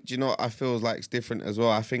 but do you know what I feel like it's different as well?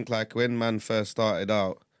 I think like when man first started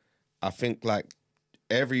out, I think like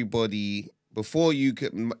everybody... Before you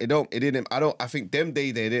could, I think them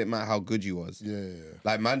days, they didn't matter how good you was. Yeah.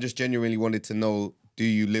 Like, man just genuinely wanted to know, do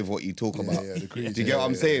you live what you talk about? Yeah, do you get what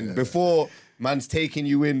I'm saying? Yeah. Before man's taking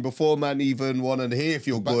you in, before man even want to hear if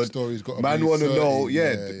you're good, man want to know,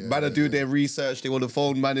 man do their research, they want to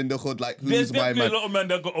phone man in the hood, like, who's my man? There's a lot of men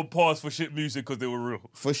that got a pass for shit music because they were real.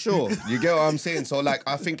 For sure. You get what I'm saying? So, like,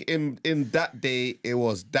 I think in that day, it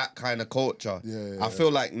was that kind of culture. I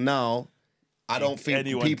feel like now, I don't think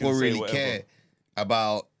people really care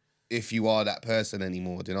about if you are that person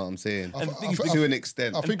anymore. Do you know what I'm saying? To an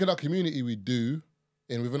extent. I think in our community we do,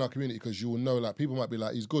 and within our community, because you will know, like, people might be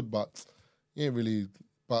like, he's good, but he ain't really.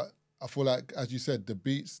 But I feel like, as you said, the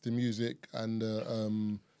beats, the music, and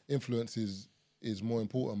the influence is more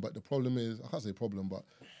important. But the problem is, I can't say problem, but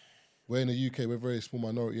we're in the UK, we're a very small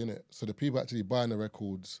minority in it. So the people actually buying the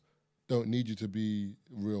records don't need you to be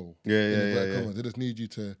real. Yeah. They just need you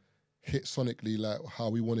to hit sonically like how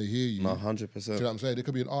we want to hear you. No, 100%. Do you know what I'm saying? There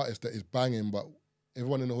could be an artist that is banging, but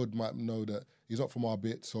everyone in the hood might know that he's not from our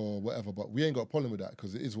bits or whatever, but we ain't got a problem with that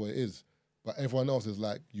because it is what it is. But everyone else is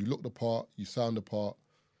like, you look the part, you sound the part.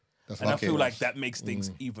 And I feel like that makes things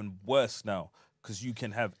even worse now because you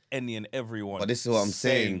can have any and everyone. But this is what I'm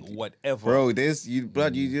saying. Whatever. Bro,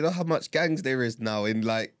 you know how much gangs there is now in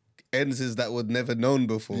like ends that were never known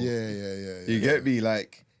before. Yeah. You get me?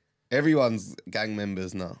 Like, everyone's gang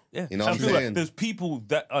members now. Yeah. You know what I'm saying? saying? Like there's people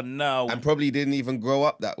that are now... And probably didn't even grow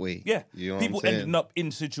up that way. Yeah. You know people what I'm saying? ending up in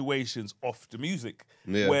situations off the music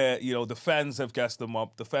where, you know, the fans have gassed them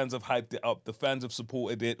up, the fans have hyped it up, the fans have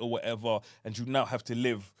supported it or whatever, and you now have to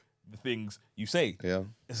live the things you say. Yeah.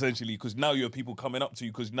 Essentially, because now you have people coming up to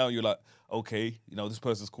you because now you're like, okay, you know, this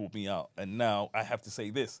person's called me out and now I have to say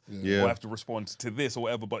this or I have to respond to this or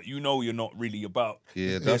whatever, but you know you're not really about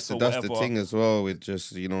that's the thing as well with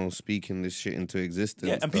just, you know, speaking this shit into existence.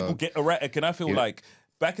 Yeah, and people get erratic, and I feel like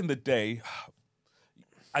back in the day,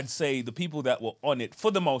 I'd say the people that were on it, for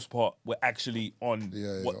the most part, were actually on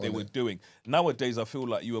what they were doing. Nowadays, I feel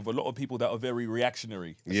like you have a lot of people that are very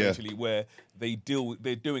reactionary, essentially, where they're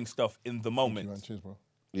doing stuff in the moment. Cheers, bro.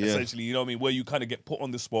 Essentially, you know what I mean? Where you kind of get put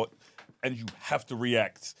on the spot and you have to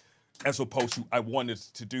react as opposed to I wanted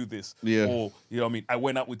to do this, Yeah. or you know what I mean, I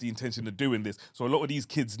went out with the intention of doing this. So a lot of these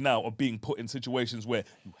kids now are being put in situations where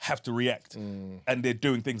you have to react, and they're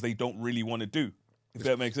doing things they don't really want to do. If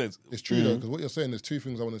that makes sense. It's true though, because what you're saying, there's two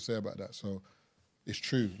things I want to say about that. So it's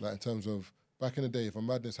true, like in terms of back in the day, if a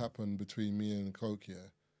madness happened between me and Koke, yeah,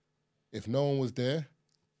 if no one was there,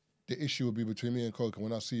 the issue would be between me and Koke.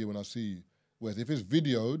 When I see you, Whereas if it's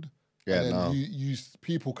videoed, Yeah, and then no. you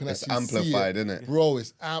people can It's actually amplified, see it. isn't it? Bro,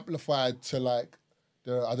 it's amplified to like,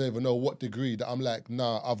 I don't even know what degree that I'm like,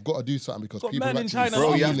 nah, I've got to do something because Got people man in actually China,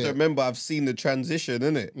 Bro, you seen have to it. remember, I've seen the transition,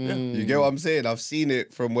 innit? You get what I'm saying? I've seen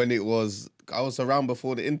it from when I was around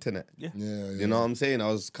before the internet. Yeah. You know what I'm saying? I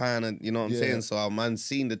was kind of, you know what I'm Yeah. saying? So man's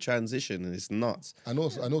seen the transition and it's nuts. And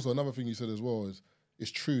also another thing you said as well is,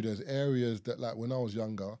 it's true, there's areas that like when I was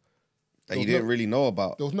younger, That you didn't really know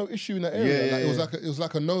about. there was no issue in that area. Yeah, like, yeah, it was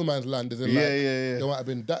like a no man's land. As in, Yeah, like, yeah. There might have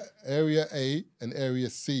been that area A and area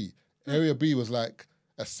C. Area B was like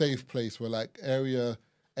a safe place where like area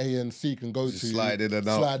A and C can go to. slide in and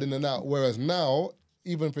out. Slide in and out. Whereas now,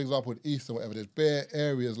 even for example in East or whatever, there's bare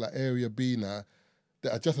areas like area B now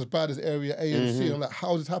that are just as bad as area A and C. And I'm like,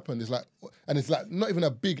 how does this happen? It's like, and it's like not even a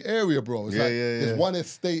big area, bro. It's there's one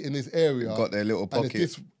estate in this area. Got their little pocket. And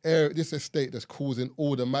it's this estate that's causing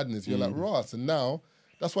all the madness. You're like, right. So now,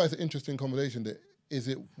 that's why it's an interesting conversation. That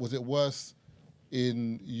was it worse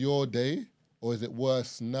in your day or is it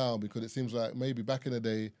worse now? Because it seems like maybe back in the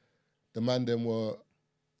day, the man that were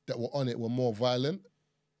on it were more violent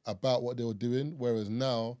about what they were doing, whereas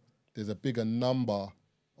now there's a bigger number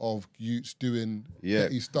of youths doing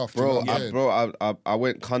petty stuff. Bro, I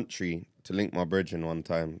went country to link my brethren one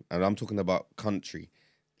time, and I'm talking about country,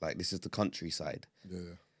 like this is the countryside.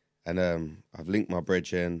 Yeah. And I've linked my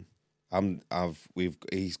brethren.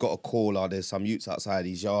 He's got a caller. There's some youths outside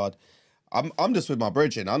his yard. I'm just with my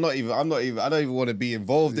brethren. I don't even want to be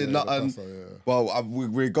involved in nothing. Well,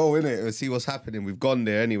 we go in it and see what's happening. We've gone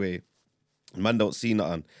there anyway. Man don't see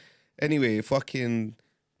nothing. Anyway, fucking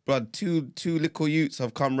blood, two little youths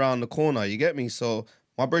have come round the corner, you get me? So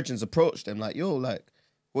my brethren's approached them like, yo, like,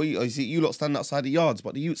 what you lot standing outside the yards,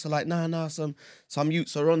 but the youths are like, nah, some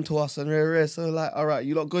youths are onto us and rare. So like, all right,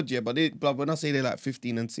 you lot good, yeah? But when I say they're like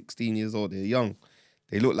 15 and 16 years old, they're young.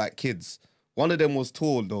 They look like kids. One of them was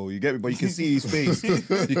tall though, you get me? But you can see his face. You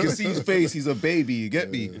can see his face, he's a baby, you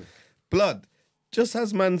get me? Blood. Just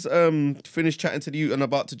as man's finished chatting to the youth and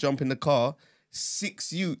about to jump in the car,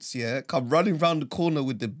 6 youths, come running round the corner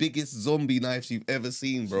with the biggest zombie knives you've ever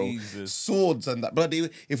seen, bro. Jesus. Swords and that. But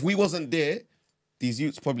if we wasn't there, these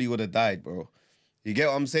youths probably would have died, bro. You get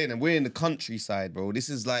what I'm saying? And we're in the countryside, bro. This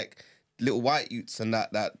is like little white youths and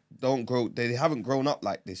that don't grow, they haven't grown up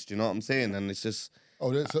like this, do you know what I'm saying? And it's just...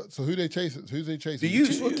 Oh, so who they chasing? Who's they chasing? The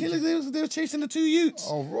youths were killing, they were chasing the 2 youths.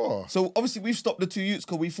 Oh, raw. So obviously we've stopped the 2 youths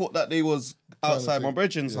because we thought that they was outside my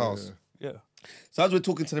brethren's house. Yeah. So as we're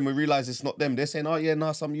talking to them, we realise it's not them. They're saying, oh yeah,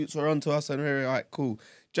 nah, some youths are onto us and we're all right, cool.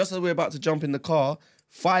 Just as we're about to jump in the car,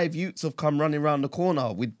 5 youths have come running around the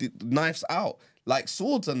corner with the knives out, like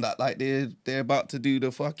swords and that, like they're about to do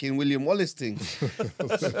the fucking William Wallace thing.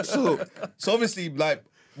 so obviously, like,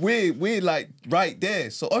 we're like right there.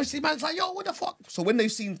 So obviously man's like, yo, what the fuck? So when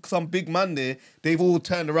they've seen some big man there, they've all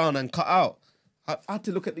turned around and cut out. I had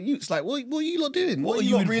to look at the youths like, what are you lot doing? What are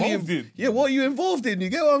you lot involved in? Yeah, what are you involved in? You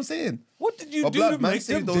get what I'm saying? What did you But do blood, to man make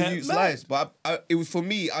them saved those that youths' mad? lives. But it was for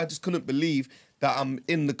me, I just couldn't believe that I'm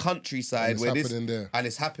in the countryside And it's happening there. And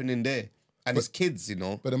it's happening there. And it's kids, you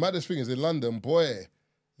know. But the maddest thing is in London, boy,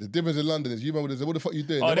 the difference in London is you man would have said, what the fuck you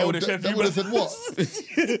doing? Oh, they would have said, they would have said, what?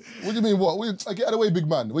 What do you mean, what? Get out of the way, big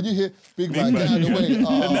man. When you hear big man, get out of the way.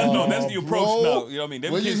 No, that's the approach bro. now. You know what I mean?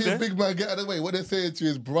 Them When you kids hear there- big man, get out of the way, what they're saying to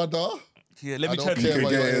his brother. Yeah, let me I chat don't to you care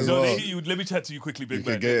quickly. what it is. well. Let me chat to you quickly, big You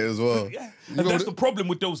man. can get it as well. Yeah. You And know that's what- the problem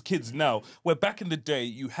with those kids now, where back in the day,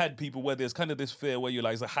 you had people where there's kind of this fear where you're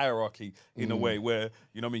like, it's a hierarchy in a way where,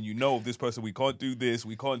 you know what I mean, you know this person, we can't do this,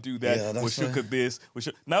 we can't do that, Yeah, we're that's shook right. at this,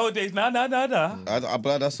 Nowadays, nah.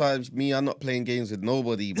 Blood, that's why I'm not playing games with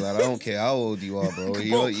nobody, blood. I don't care how old you are, bro.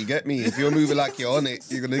 You get me? If you're moving like you're on it,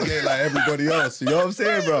 you're going to get like everybody else. You know what I'm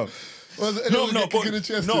saying, bro? Well,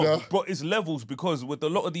 but it's levels because with a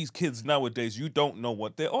lot of these kids nowadays, you don't know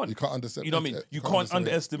what they're on. You can't understand. You know what I mean? You can't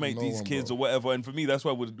underestimate no these one, kids bro. or whatever. And for me, that's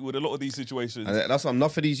why with a lot of these situations, And that's why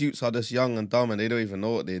enough of these youths are just young and dumb and they don't even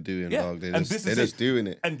know what they're doing, dog. They're just doing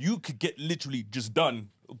it. And you could get literally just done.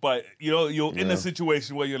 But, you know, you're in a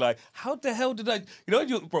situation where you're like, how the hell did I... You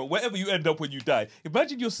know, bro, wherever you end up when you die,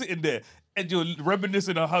 imagine you're sitting there and you're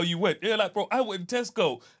reminiscing on how you went. You're like, bro, I went to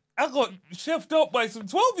Tesco. I got chefed up by some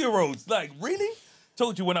 12-year-olds. Like, really?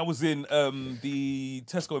 Told you when I was in the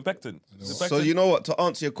Tesco in Beckton. So you know what? To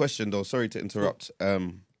answer your question, though, sorry to interrupt.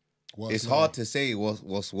 it's hard to say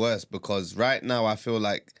what's worse, because right now I feel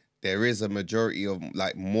like there is a majority of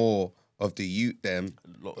like more of the youth that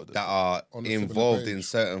are involved in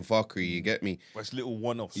certain fuckery. You get me? But it's little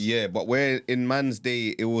one-offs. Yeah, but where in man's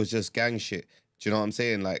day it was just gang shit. Do you know what I'm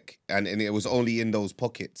saying? Like, and it was only in those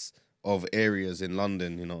pockets of areas in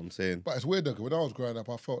London. You know what I'm saying? But it's weird though, 'cause when I was growing up,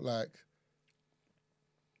 I felt like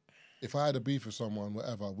if I had a beef with someone,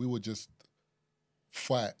 whatever, we would just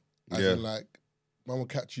fight. As in, like, man will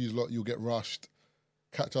catch you lot, you'll get rushed.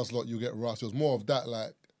 Catch us lot, you'll get rushed. It was more of that,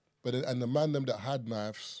 like, and the man them that had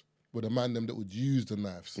knives were the man them that would use the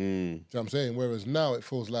knives. Do you know what I'm saying? Whereas now it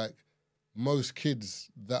feels like most kids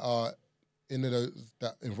that are in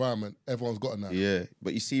that environment, everyone's got a knife. Yeah,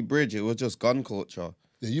 but you see, Bridge, it was just gun culture.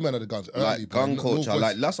 Yeah, you man had the guns early. Like, gun culture.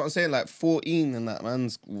 Like, that's what I'm saying. Like, 14 and that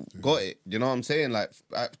man's got it. You know what I'm saying? Like,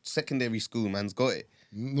 at secondary school, man's got it.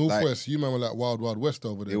 Northwest, you man were like Wild Wild West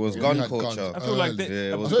over there. It was gun culture. I feel like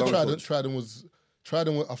Trident was,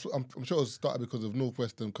 I'm sure it was started because of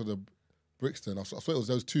Northwestern, because of Brixton. I thought it was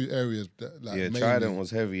those two areas that, like, mainly. Trident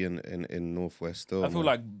was heavy in Northwest still. I feel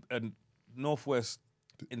like Northwest,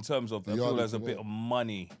 in terms of, I feel there's a bit of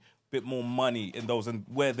money, bit more money in those, and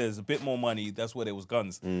where there's a bit more money, that's where there was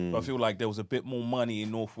guns. But I feel like there was a bit more money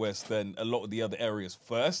in Northwest than a lot of the other areas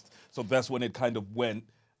first. So that's when it kind of went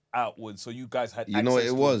outwards. So you guys had know what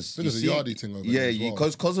it was? It was a yardie thing over there as well.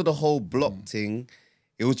 Because of the whole block thing,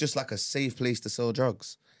 it was just like a safe place to sell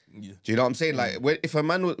drugs. Yeah. Do you know what I'm saying? Like, if a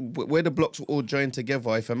man, where the blocks were all joined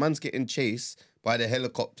together, if a man's getting chased by the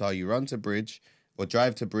helicopter, you run to Bridge or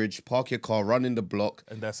drive to Bridge, park your car, run in the block.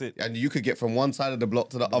 And that's it. And you could get from one side of the block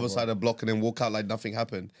to the other side of the block and then walk out like nothing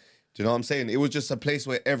happened. Do you know what I'm saying? It was just a place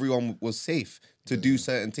where everyone was safe to do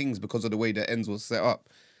certain things because of the way the ends was set up.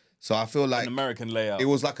 So I feel like an American layout. It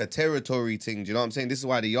was like a territory thing. Do you know what I'm saying? This is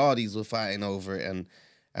why the yardies were fighting over it, and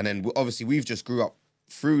then obviously we've just grew up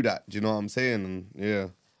through that. Do you know what I'm saying? And yeah,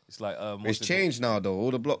 it's like it's changed now though.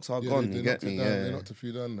 All the blocks are gone. You get me? Yeah, they knocked a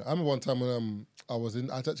few down. I remember one time when I was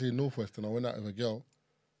actually in Northwest and I went out with a girl,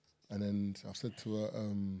 and then I said to her,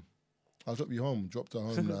 "I'll drop you home." Dropped her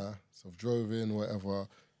home now. So I've drove in, whatever,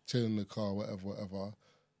 chilling in the car, whatever.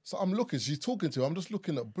 So I'm looking. She's talking to her. I'm just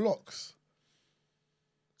looking at blocks.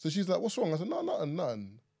 So she's like, "What's wrong?" I said, "No,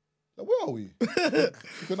 nothing. Like, where are we?"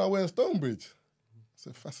 Because I we're in Stonebridge. I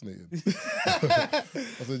said, "Fascinating." I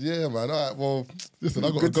said, "Yeah, man. All right, well, listen, I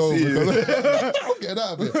got to go because I'm getting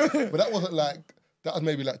out of here." But that wasn't like, that was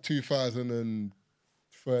maybe like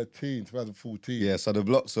 2013, 2014. Yeah, so the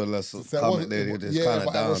blocks were less kind of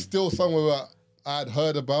down. I was still somewhere I'd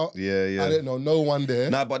heard about. Yeah. I didn't know no one there.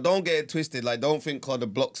 Nah, but don't get it twisted. Like, don't think the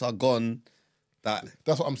blocks are gone. That's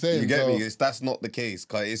what I'm saying. You get me? That's not the case,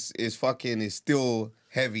 cause it's still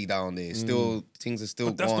heavy down there. It's still things are still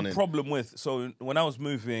but that's going. the problem with. So when I was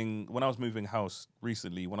moving house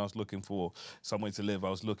recently, when I was looking for somewhere to live, I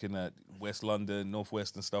was looking at West London,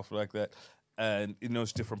 Northwest, and stuff like that, and in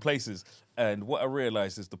those different places. And what I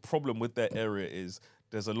realized is the problem with that area is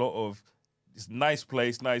there's a lot of it's nice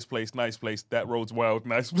place. That road's wild.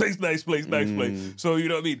 Nice place. So you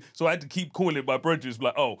know what I mean. So I had to keep calling my brothers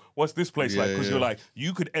like, "Oh, what's this place like?" Because you're like,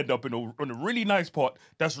 you could end up in a really nice part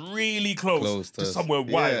that's really close to somewhere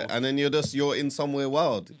wild. Yeah, and then you're in somewhere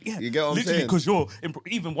wild. Yeah, you get what I'm saying? Because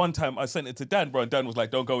even one time I sent it to Dan, bro, and Dan was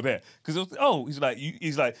like, "Don't go there," because he's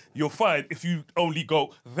like, "You're fine if you only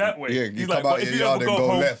go that way." Yeah, he's like, "But if you ever go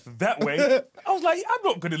home left that way," I was like, "I'm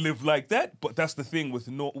not gonna live like that." But that's the thing with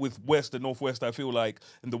West and Northwest. I feel like,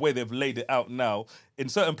 and the way they've laid it out now, in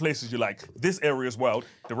certain places you're like, this area is wild,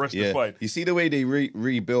 the rest is fine. You see the way they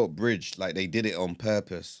rebuilt Bridge, like they did it on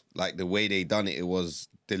purpose. Like the way they done it, it was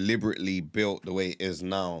deliberately built the way it is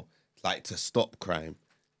now, like to stop crime,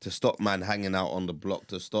 to stop man hanging out on the block,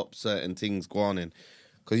 to stop certain things going on.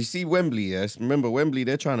 Because you see Wembley, yes? Remember Wembley,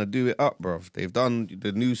 they're trying to do it up, bruv. They've done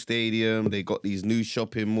the new stadium, they got these new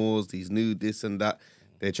shopping malls, these new this and that.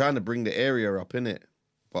 They're trying to bring the area up, innit?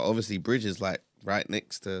 But obviously, Bridge is like right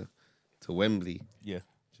next to Wembley. Yeah. Do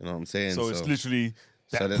you know what I'm saying? So it's literally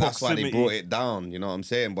that then that's why they brought it down, you know what I'm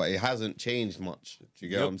saying? But it hasn't changed much. Do you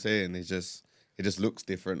get what I'm saying? It just looks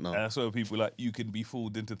different now. And that's why people like, you can be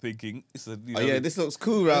fooled into thinking it's a. This looks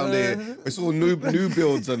cool around here. It's all new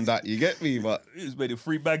builds and that. You get me? But it's made it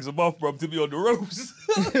 3 bags of off, bro, to be on the ropes.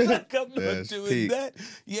 Like, I'm not doing that.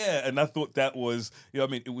 Yeah, and I thought that was,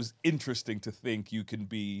 it was interesting to think you can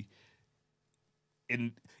be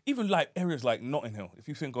in even like areas like Notting Hill. If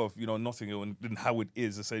you think of, Notting Hill and how it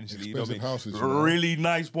is essentially, houses, really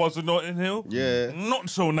nice parts of Notting Hill. Yeah. Not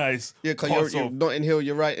so nice. Yeah, because you're Notting Hill,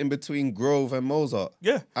 you're right in between Grove and Mozart.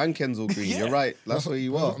 Yeah. And Kensal Green. You're right. That's where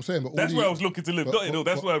you are. I'm saying, but that's where I was looking to live. Notting Hill,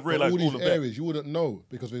 that's where I've realised all of that. Areas you wouldn't know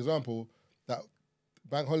because, for example, that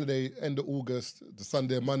bank holiday, end of August, the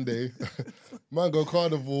Sunday, Monday, man go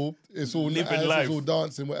carnival, it's all Living nice, life. it's all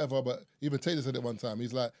dancing, whatever. But even Taylor said it one time.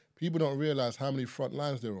 He's like, people don't realise how many front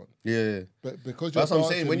lines they're on. Yeah. But because you're That's what I'm saying.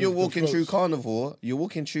 dancing When you're with the walking through throats- carnival, you're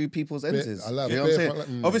walking through people's enters. I love you it. know what I'm Bare saying?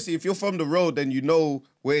 front- Obviously, if you're from the road, then you know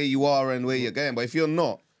where you are and where you're going. But if you're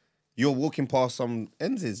not, you're walking past some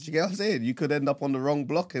enters. Do you get what I'm saying? You could end up on the wrong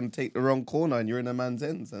block and take the wrong corner, and you're in a man's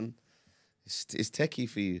ends, and it's techie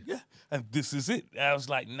for you. Yeah, and this is it. I was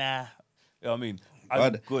like, nah. You know what I mean? I'm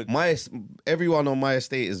But good. everyone on my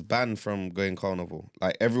estate is banned from going carnival.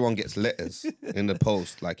 Like, everyone gets letters in the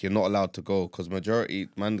post. Like, you're not allowed to go because majority,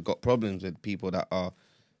 man, got problems with people that are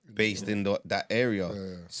based in that area.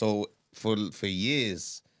 Yeah. So for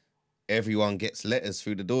years, everyone gets letters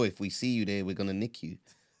through the door. If we see you there, we're gonna nick you.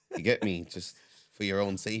 You get me? Just for your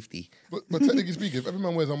own safety. But technically speaking, if every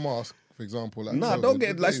man wears a mask, for example, like Nah, don't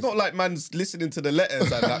get. Like, it's not like man's listening to the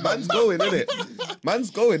letters and that. Man's going, innit?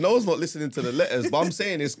 Man's going. No one's not listening to the letters. But I'm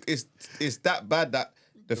saying it's that bad that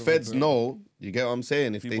the feds know. You get what I'm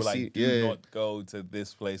saying? If People they see, like, do not go to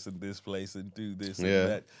this place and do this and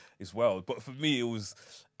that. It's wild. But for me, it was.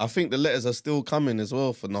 I think the letters are still coming as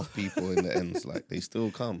well for enough people in the ends. Like, they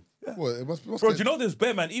still come. Well, it must Bro, get- do you know there's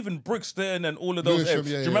bare man, even Brixton and all of those Lewisham,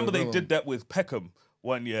 areas. yeah, Do you remember yeah, they did that with Peckham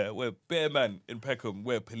one year, where bare man in Peckham,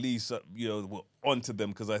 where police, were onto them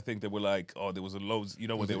because I think they were like, oh, there was a loads,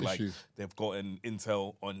 where they were like, issue. they've gotten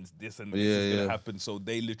intel on this and this Yeah, is going yeah. to happen. So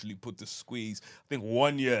they literally put the squeeze. I think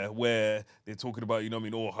one year where they're talking about,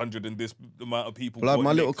 100 and this amount of people. Like, got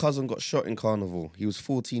my little nicked. cousin got shot in carnival. He was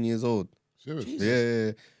 14 years old. Serious?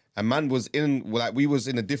 Yeah. And man was we was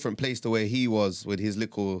in a different place to where he was with his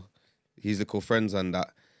little friends and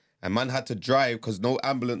that. And man had to drive because no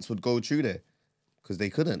ambulance would go through there because they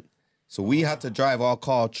couldn't. So we had to drive our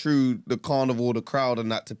car through the carnival, the crowd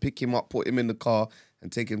and that to pick him up, put him in the car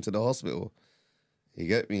and take him to the hospital. You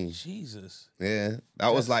get me? Jesus. Yeah.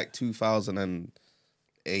 That was like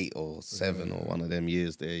 2008 or 7 or one of them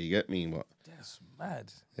years there. You get me? But That's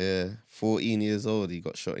mad. yeah, 14 years old, he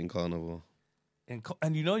got shot in carnival.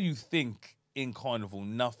 And you think in carnival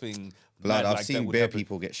nothing. Blood, mad I've like that seen would bare happen.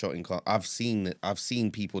 people get shot in carnival. I've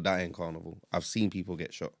seen people die in carnival. I've seen people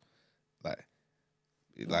get shot.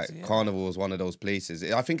 Like yeah. carnival is one of those places.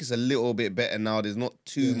 I think it's a little bit better now. There's not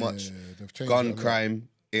too much they've changed it a gun lot. crime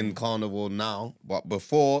in carnival now. But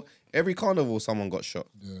before, every carnival someone got shot.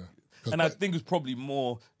 Yeah. And I think it's probably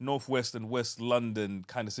more Northwest and West London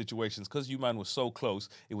kind of situations because you man was so close.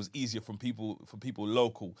 It was easier for people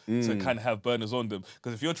local to kind of have burners on them.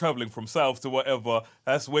 Because if you're traveling from South to whatever,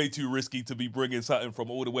 that's way too risky to be bringing something from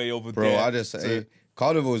all the way over Bro, there. I just say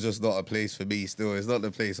carnival is just not a place for me. Still, it's not the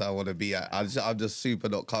place I want to be at. I'm just super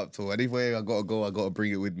not comfortable. Anywhere I gotta go, I gotta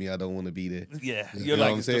bring it with me. I don't want to be there. Yeah, You you're know like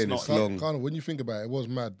what I'm it's just saying? not. It's long. Kind of when you think about it, it was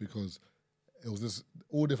mad because it was this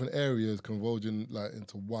all different areas converging like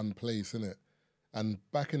into one place, innit? And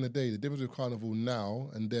back in the day, the difference with carnival now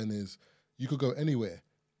and then is you could go anywhere.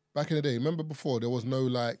 Back in the day, remember before there was no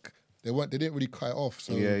like they didn't really cut it off.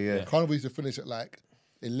 So Yeah. carnival used to finish at like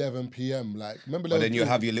 11 p.m. Like remember But those then you things?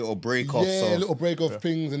 have your little break off. Yeah, little break off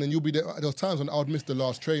things, and then you'll be there. There was times when I would miss the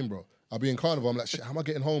last train, bro. I'll be in carnival. I'm like, shit, how am I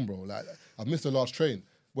getting home, bro? Like I've missed the last train.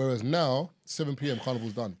 Whereas now, 7 p.m.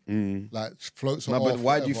 carnival's done. Like floats are No, off. but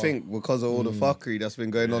why do you whatever. think? Because of all the fuckery that's been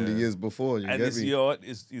going on the years before. You And get this me? year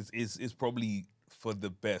is probably for the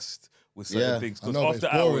best with certain Yeah. things. I Because know, but it's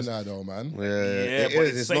after boring hours, now, though, man. Yeah, Yeah, it but is.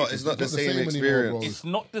 it's It's safe. not. It's not the It's not the same same anymore, experience. bro. it's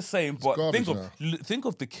not the same, but garbage think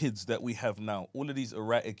of the kids that we have now, all of these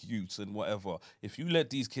erratic youths and whatever. If you let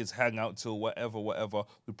these kids hang out till whatever,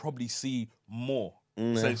 we'd probably see more.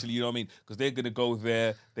 Essentially, you know what I mean? Because they're gonna go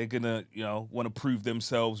there, they're gonna, want to prove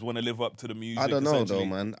themselves, want to live up to the music. I don't know though, essentially.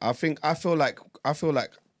 man. I feel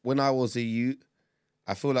like when I was a youth,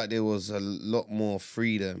 I feel like there was a lot more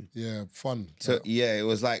freedom. Yeah, fun. It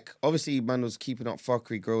was like obviously man was keeping up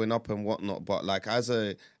fuckery growing up and whatnot, but like as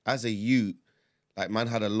a youth, like man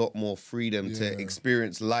had a lot a freedom to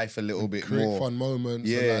experience life a little bit Create more. fun moments.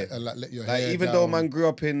 Yeah. And let your Like hair even down. though man grew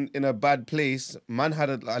up in a bad place, man had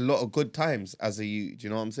a lot of good times as a youth. Do you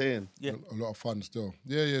know what I'm saying? Yeah. A lot of fun still.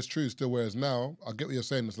 Yeah, it's true still. Whereas now, I get what you're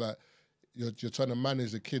saying. It's like you're trying to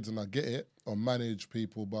manage the kids, and I get it, or manage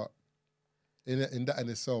people, but in that in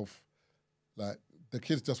itself, like the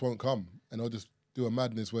kids just won't come, and they'll just do a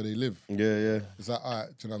madness where they live. Yeah. It's like, all right,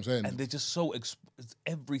 do you know what I'm saying? And they're just so it's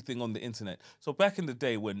everything on the internet. So back in the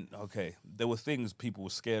day when there were things people were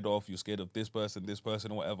scared of. You're scared of this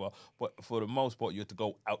person, or whatever. But for the most part, you had to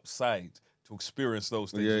go outside to experience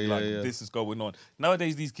those things. This is going on.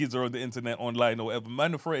 Nowadays, these kids are on the internet, online or whatever.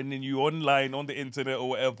 Man are threatening you online on the internet or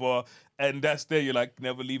whatever, and that's there. You're like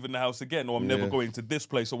never leaving the house again, or I'm never going to this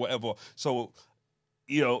place or whatever. So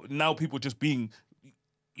you know, now people just being.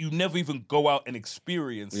 You never even go out and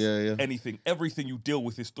experience anything. Everything you deal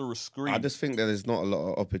with is through a screen. I just think that there's not a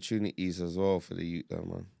lot of opportunities as well for the youth, though,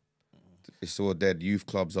 man. It's all dead. Youth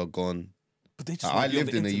clubs are gone. But they just I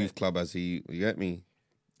lived in a youth club as a youth. You get me?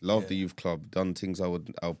 Loved the youth club. Done things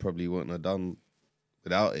I probably wouldn't have done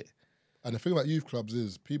without it. And the thing about youth clubs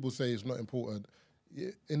is people say it's not important.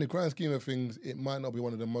 In the grand scheme of things, it might not be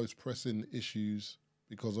one of the most pressing issues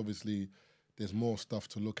because obviously there's more stuff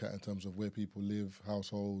to look at in terms of where people live,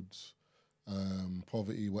 households,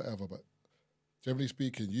 poverty, whatever. But generally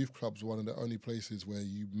speaking, youth clubs are one of the only places where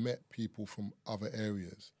you met people from other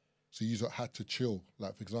areas. So you had to chill.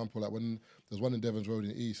 Like, for example, like when there's one in Devon's Road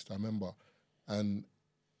in the East, I remember, and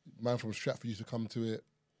man from Stratford used to come to it,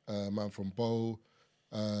 man from Bow,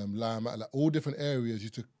 Lime, like all different areas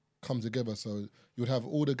used to come together. So you would have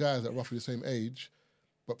all the guys that are roughly the same age,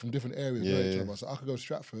 but from different areas know each other. So I could go to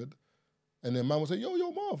Stratford, and then man would say, yo,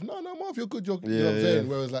 Marv, no, Marv, you're good, you know what I'm saying?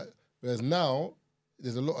 Whereas now,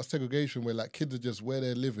 there's a lot of segregation where like kids are just where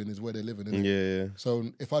they're living is where they're living. Isn't it? So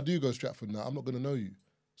if I do go to Stratford now, I'm not going to know you.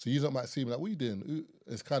 So you might see me like, what are you doing?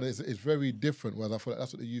 It's kind of, it's very different, whereas I feel like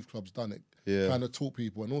that's what the youth club's done. It kind of taught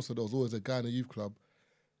people. And also there was always a guy in the youth club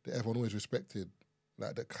that everyone always respected,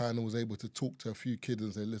 like that kind of was able to talk to a few kids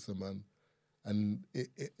and say, listen, man, and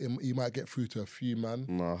you might get through to a few, man.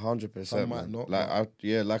 No, 100%. Some might not. Like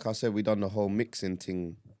like I said, we done the whole mixing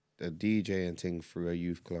thing, the DJing thing through a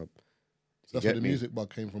youth club. So that's where the music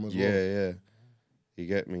bug came from as well. Yeah. You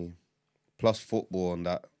get me? Plus football and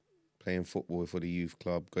that. Playing football for the youth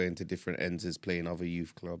club, going to different ends as playing other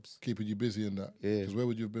youth clubs. Keeping you busy in that. Yeah. Because where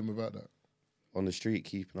would you have been without that? On the street,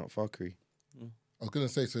 keeping up fuckery. I was going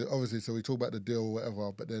to say, so obviously, so we talk about the deal or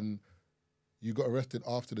whatever, but then you got arrested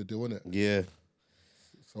after the deal, innit? Yeah.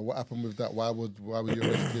 So what happened with that? Why were you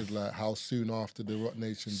arrested? Like, how soon after the Rock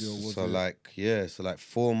Nation deal was it? So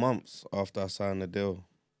 4 months after I signed the deal.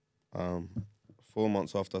 4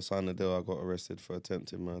 months after I signed the deal, I got arrested for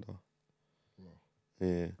attempted murder. Wow.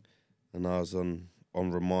 Yeah. And I was on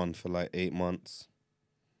remand for like 8 months.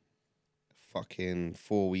 Fucking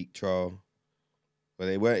 4-week trial. But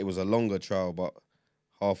it was a longer trial, but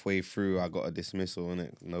halfway through I got a dismissal,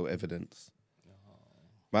 innit? No evidence.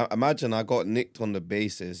 Oh. Imagine I got nicked on the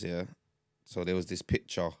basis, yeah. So there was this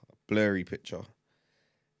picture, a blurry picture.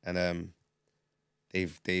 And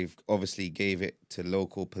they've obviously gave it to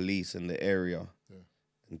local police in the area. Yeah.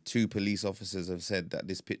 And 2 police officers have said that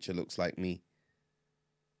this picture looks like me.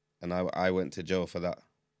 And I went to jail for that.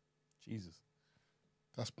 Jesus.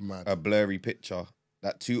 That's mad. A blurry picture.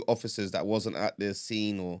 That 2 officers that wasn't at the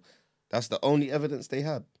scene that's the only evidence they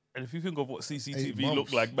had. And if you think of what CCTV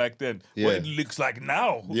looked like back then, what it looks like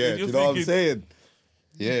now. Yeah, do you know what I'm saying?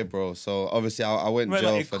 Yeah, bro. So obviously I went to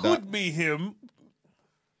jail for that. It could be him.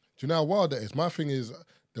 Do you know how wild that is? My thing is,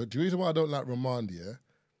 the reason why I don't like remand,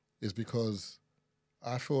 is because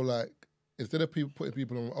I feel like instead of people putting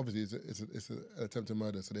people on, obviously it's an attempted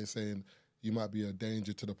murder, so they're saying you might be a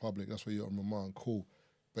danger to the public, that's why you're on remand, cool.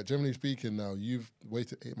 But generally speaking now, you've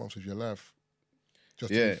waited 8 months of your life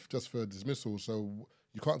just for a dismissal, so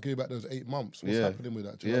you can't give back those 8 months. What's happening with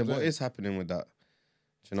that? Do you know what is happening with that?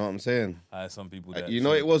 Do you know what I'm saying? Some people that... You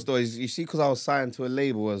know it was though, you see, because I was signed to a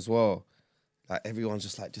label as well, like everyone's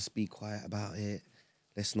just like, just be quiet about it,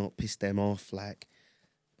 let's not piss them off, like...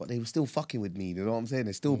 But they were still fucking with me, you know what I'm saying?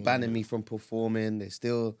 They're still banning me from performing. They're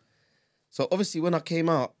still... So obviously when I came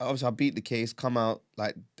out, obviously I beat the case, come out,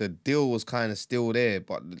 like the deal was kind of still there,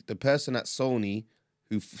 but the person at Sony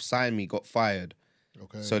who signed me got fired.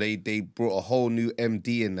 Okay. So they brought a whole new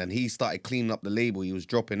MD in and he started cleaning up the label. He was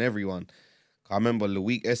dropping everyone. I remember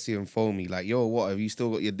Loic Essien phoned me like, yo, what, have you still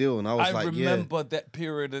got your deal? And I was like, yeah. I remember that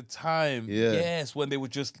period of time. Yeah. Yes, when they were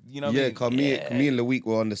just, you know what I mean? Cause me and Loic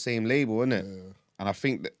were on the same label, innit? Yeah. And I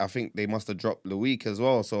think they must have dropped Loic as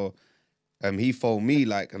well. So he phoned me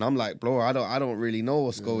like, and I'm like, bro, I don't really know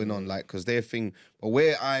what's going on, like, cause their thing. But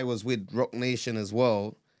where I was with Rock Nation as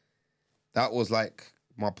well, that was like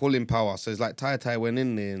my pulling power. So it's like Tai went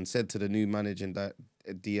in there and said to the new managing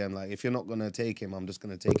DM, like, if you're not gonna take him, I'm just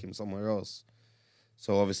gonna take him somewhere else.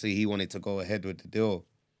 So obviously he wanted to go ahead with the deal,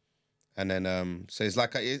 and then so it's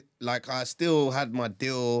like I still had my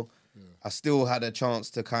deal, I still had a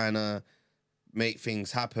chance to kind of make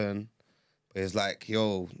things happen, but it's like,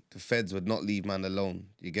 yo, the feds would not leave man alone.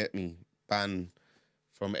 You get me? Ban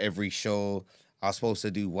from every show. I was supposed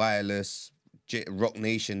to do Wireless, Rock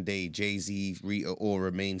Nation Day, Jay-Z, Rita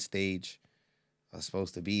Ora main stage. I was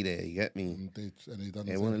supposed to be there. You get me?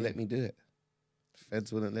 They wouldn't let me do it. The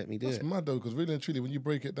feds wouldn't let me do it. That's mad though, because really and truly, when you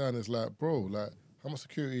break it down, it's like, bro, like, how much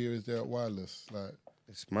security is there at Wireless? Like,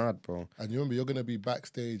 It's mad, bro. And you remember, you're going to be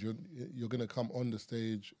backstage. You're going to come on the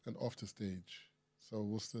stage and off the stage. So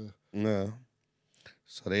what's the... Yeah.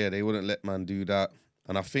 So they wouldn't let man do that.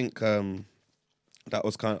 And I think that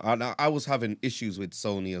was kind of... I was having issues with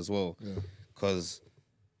Sony as well. Because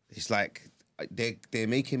it's like they're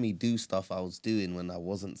making me do stuff I was doing when I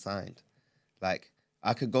wasn't signed. Like,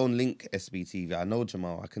 I could go and link SBTV. I know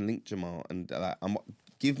Jamal. I can link Jamal. And like,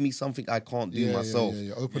 give me something I can't do myself.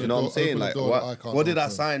 Yeah. You know what I'm saying? Like, what did I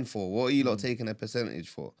sign for? What are you lot taking a percentage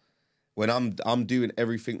for? When I'm doing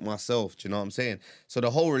everything myself, do you know what I'm saying? So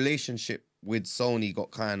the whole relationship with Sony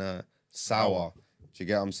got kind of sour. Do you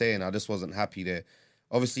get what I'm saying? I just wasn't happy there.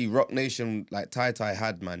 Obviously, Rock Nation, like Tai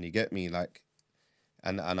had, man, you get me? Like,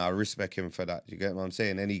 and I respect him for that. You get what I'm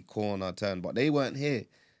saying? Any corner turn. But they weren't here.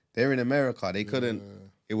 They're in America. They couldn't.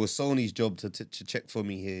 It was Sony's job to check for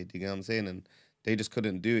me here. Do you get what I'm saying? And they just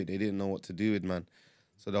couldn't do it. They didn't know what to do with, man.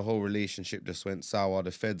 So the whole relationship just went sour.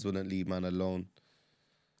 The feds wouldn't leave man alone.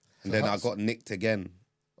 And then I got nicked again.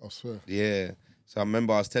 I swear. Yeah. So I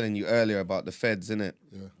remember I was telling you earlier about the feds, innit?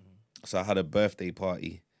 Yeah. So I had a birthday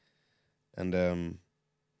party. And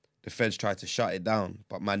the feds tried to shut it down.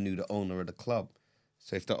 But man knew the owner of the club.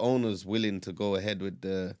 So if the owner's willing to go ahead with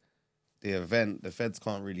the event, the feds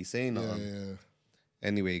can't really say nothing. Yeah.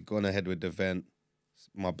 Anyway, gone ahead with the event.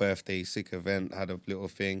 My birthday, sick event, had a little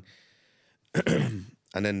thing. And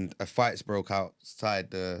then a fights broke outside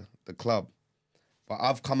the club. But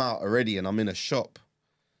I've come out already and I'm in a shop.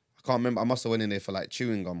 I can't remember. I must have went in there for like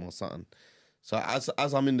chewing gum or something. So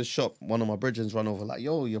as I'm in the shop, one of my brethren run over like,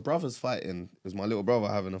 yo, your brother's fighting. It was my little brother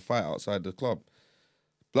having a fight outside the club.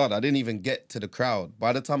 Blood, I didn't even get to the crowd.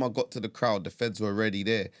 By the time I got to the crowd, the feds were already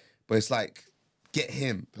there. But it's like, get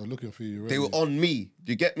him. They were looking for you. They were on me.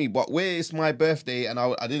 Do you get me? But where it's my birthday and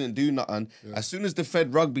I didn't do nothing, as soon as the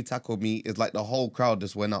Fed rugby tackled me, it's like the whole crowd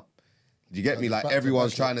just went up. Do you get me? Like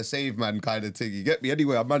everyone's trying to save man kind of thing. You get me?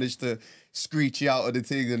 Anyway, I managed to screechy out of the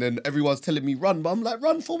thing and then everyone's telling me run. But I'm like,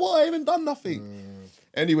 run for what? I haven't done nothing.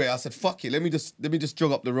 Anyway, I said, fuck it. Let me just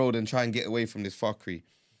jog up the road and try and get away from this fuckery.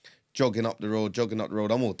 Jogging up the road.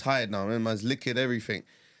 I'm all tired now. Man, man's liquored everything.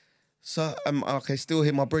 So I still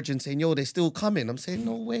hear my brethren saying, yo, they're still coming. I'm saying,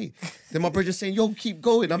 no way. Then my brethren saying, yo, keep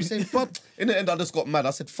going. I'm saying, but in the end, I just got mad.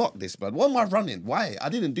 I said, fuck this, blood. What am I running? Why? I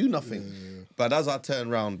didn't do nothing. But as I turned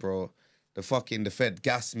around, bro, the Fed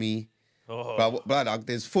gassed me. Blood,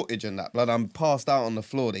 there's footage in that. Blood, I'm passed out on the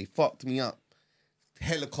floor. They fucked me up.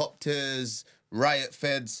 Helicopters, riot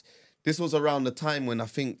feds. This was around the time when I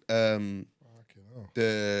think the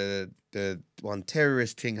one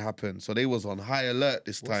terrorist thing happened. So they was on high alert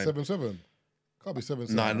this time. 7-7? Can't be 7-7.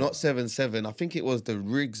 Nah, not 7-7. I think it was the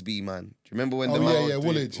Rigsby, man. Do you remember when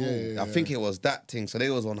Woolwich, I think it was that thing. So they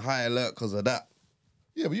was on high alert because of that.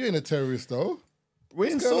 Yeah, but you ain't a terrorist, though.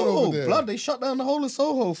 We're in Soho. Blood, they shut down the whole of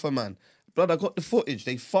Soho for man. Blood, I got the footage.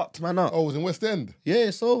 They fucked man up. Oh, it was in West End?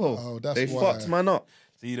 Yeah, Soho. Oh, that's They why. fucked man up.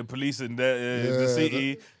 See, the police in the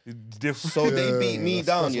city, different. So they beat me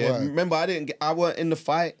down, that's why. Remember, I weren't in the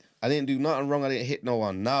fight. I didn't do nothing wrong. I didn't hit no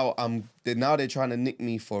one. Now they're trying to nick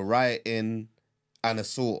me for rioting and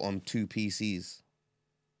assault on 2 PCs.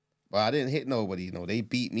 But I didn't hit nobody, you know. They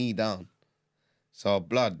beat me down. So,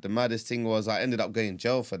 blood, the maddest thing was I ended up going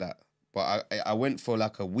jail for that. But I went for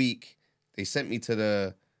like a week. They sent me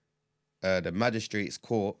to the magistrate's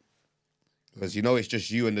court. Because, you know, it's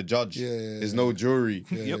just you and the judge. There's no jury.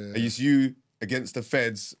 It's you against the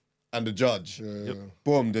feds and the judge.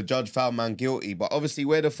 Boom, the judge found man guilty. But obviously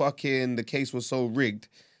where the case was so rigged,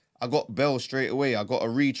 I got bail straight away. I got a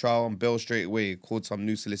retrial and bail straight away. Called some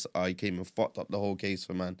new solicitor. He came and fucked up the whole case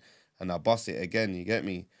for man. And I bust it again, you get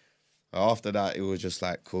me? After that, it was just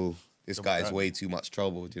like, cool. This guy's way too much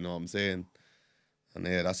trouble, do you know what I'm saying? And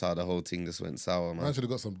yeah, that's how the whole thing just went sour, man. I should have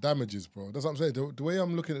got some damages, bro. That's what I'm saying. The way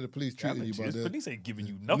I'm looking at the police treating you, bro. The police ain't giving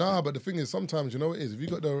you nothing. Nah, but the thing is, sometimes, you know what it is? If you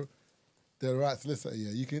got the right solicitor,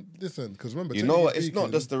 you can listen. Because remember, you know what? It's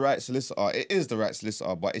not just the right solicitor. It is the right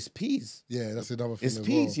solicitor, but it's peas. Yeah, that's another thing. It's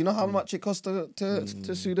peas. You know how much it costs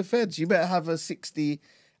to sue the feds? You better have a 60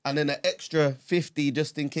 and then an extra 50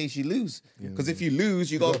 just in case you lose. Because if you lose,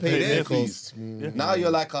 you got to pay their fees. Now you're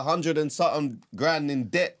like 100 and something grand in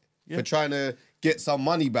debt for trying to get some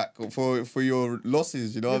money back for your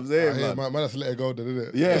losses, you know what I'm saying? Man, that's let it go then, isn't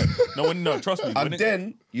it? Yeah. No, trust me. And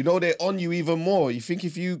then, you know, they're on you even more. You think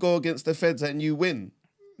if you go against the feds and you win,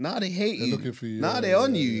 now they hate you. They're looking for you. Now they're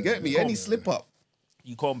on you, you get me? Any slip up.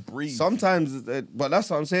 You can't breathe. Sometimes, but that's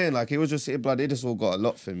what I'm saying. Like, it was just, blood, they just all got a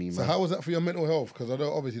lot for me, man. So how was that for your mental health? Because I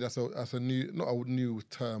know obviously that's a new, not a new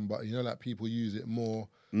term, but you know, like people use it more.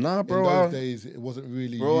 Nah, bro. In those days, it wasn't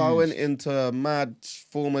really Bro, used. I went into a mad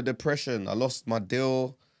form of depression. I lost my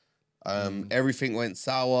deal. Everything went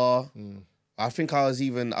sour. I think I was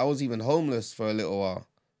even homeless for a little while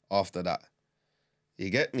after that. You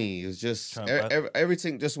get me? It was just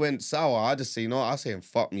everything just went sour. I just say, I saying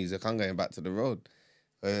fuck music. I'm going back to the road.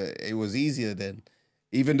 It was easier then,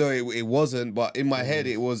 even though it wasn't. But in my head,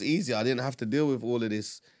 it was easier. I didn't have to deal with all of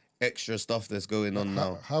this extra stuff that's going on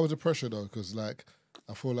now. How was the pressure though? Because like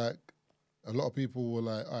I feel like a lot of people were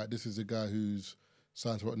like, all right, this is a guy who's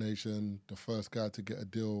signed to Rock Nation, the first guy to get a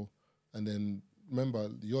deal, and then remember,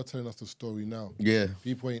 you're telling us the story now. Yeah.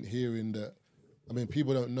 People ain't hearing that. I mean,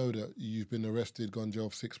 people don't know that you've been arrested, gone jail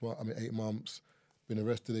for 8 months, been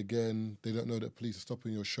arrested again. They don't know that police are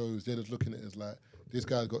stopping your shows. They're just looking at it as like, this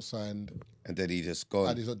guy's got signed. And then he just gone.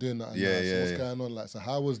 And he's not doing that. So what's going on? Like, so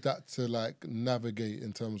how was that to like navigate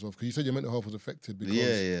in terms of, because you said your mental health was affected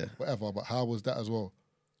because whatever, but how was that as well?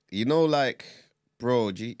 You know, like,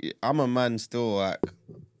 bro, I'm a man still, like,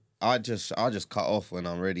 I just cut off when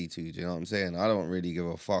I'm ready to, do you know what I'm saying? I don't really give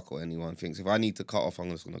a fuck what anyone thinks. If I need to cut off, I'm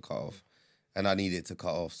just going to cut off. And I needed to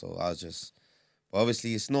cut off, so I was just... But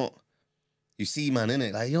obviously, it's not... You see, man,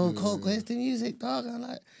 innit? Like, yo, Koke, where's the music, dog? I'm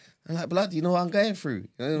like, blood, you know what I'm going through?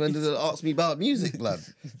 You know, when they ask me about music, blood.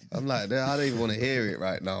 I'm like, I don't even want to hear it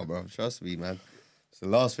right now, bro. Trust me, man. It's the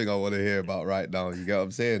last thing I want to hear about right now. You get what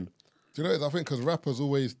I'm saying? Do you know what it is? I think because rappers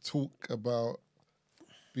always talk about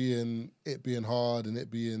it being hard and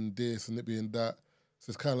it being this and it being that. So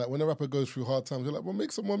it's kind of like when a rapper goes through hard times, you're like, well,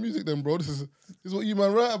 make some more music then, bro. This is what you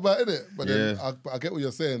man write about, innit? But then I get what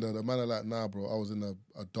you're saying, though. The man are like, nah, bro, I was in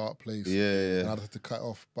a dark place. And I had to cut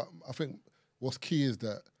off. But I think what's key is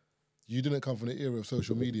that you didn't come from the era of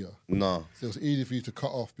social media. No. So it's easy for you to cut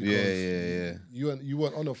off because you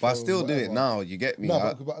weren't on the phone. But I still do it now, you get me?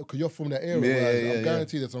 No, because you're from that era. I'm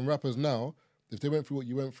guaranteed that some rappers now, if they went through what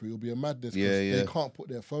you went through, it'll be a madness because they can't put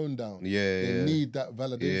their phone down. They need that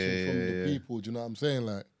validation from the people. Do you know what I'm saying?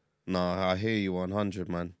 Like, no, I hear you 100,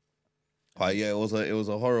 man. But yeah, it was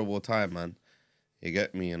a horrible time, man. You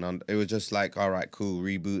get me? And it was just like, all right, cool,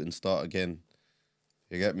 reboot and start again.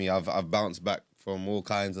 You get me? I've bounced back from all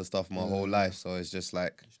kinds of stuff my whole life, so it's just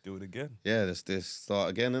like, just do it again. Yeah, let's start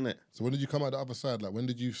again, innit? So when did you come out the other side? Like, when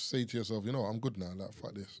did you say to yourself, you know, I'm good now. Like,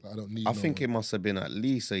 fuck this. Like, I don't need. I think it must have been at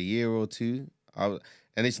least a year or two. And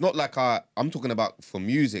it's not like I'm talking about for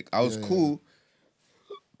music. I was cool,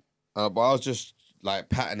 but I was just like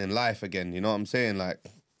patterning life again. You know what I'm saying? Like,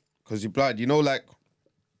 because you know, like,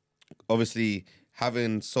 obviously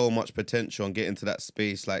having so much potential and getting to that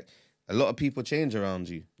space, like, a lot of people change around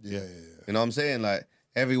you. Yeah. You know what I'm saying? Like,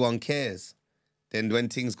 everyone cares. Then when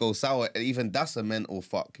things go sour, even that's a mental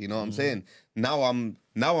fuck. You know what I'm saying? Now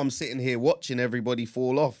I'm sitting here watching everybody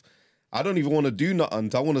fall off. I don't even want to do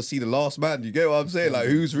nothing. I want to see the last man. You get what I'm saying? Like,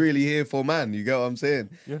 who's really here for man? You get what I'm saying?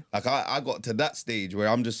 Yeah. Like, I got to that stage where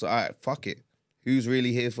I'm just, all right, fuck it. Who's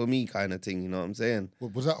really here for me kind of thing, you know what I'm saying?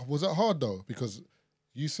 Well, was that hard, though? Because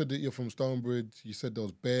you said that you're from Stonebridge. You said there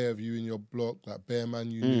was bare of you in your block, like bare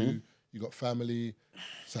man you knew. You got family.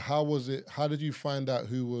 So how was it? How did you find out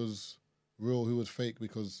who was real, who was fake?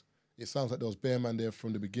 Because it sounds like there was bare man there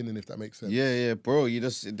from the beginning, if that makes sense. Yeah, bro.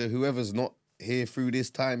 Whoever's not here through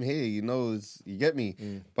this time here, you know, you get me?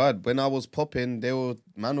 But when I was popping,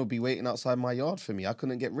 man would be waiting outside my yard for me. I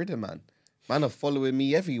couldn't get rid of man. Man are following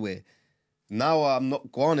me everywhere. Now I'm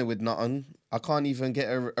not going with nothing. I can't even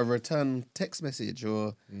get a return text message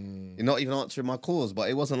or you're not even answering my calls. But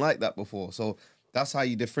it wasn't like that before. So that's how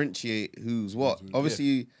you differentiate who's what.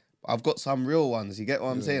 Obviously, I've got some real ones. You get what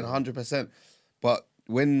I'm saying? 100%. But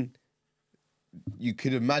when you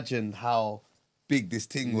could imagine how big this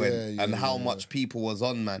thing went and how much people was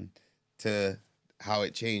on, man, to how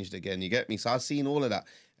it changed again. You get me? So I've seen all of that.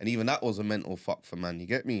 And even that was a mental fuck for man. You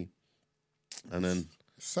get me? And then...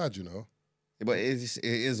 It's sad, you know? But it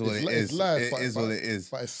is what it is. It is what it is.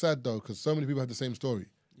 But it's sad, though, because so many people have the same story.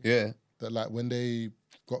 Yeah. That, like, when they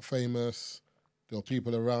got famous, there were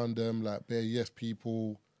people around them, like, bare yes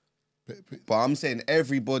people... But I'm saying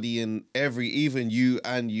everybody even you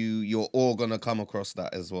and you're all gonna come across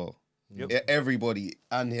that as well. Yep. Everybody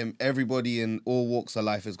and him, everybody in all walks of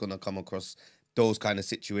life is gonna come across those kind of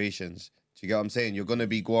situations. Do you get what I'm saying? You're gonna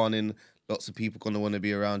be going in, lots of people gonna want to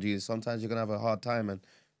be around you. Sometimes you're gonna have a hard time and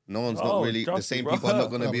no one's not really, the same people are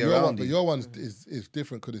not gonna be around you. But your one is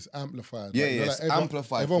different because it's amplified. Yeah, like, it's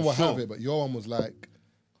amplified. Everyone will have it, but your one was like,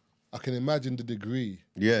 I can imagine the degree.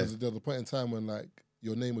 Yeah. There was a point in time when like,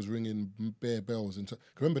 your name was ringing bare bells.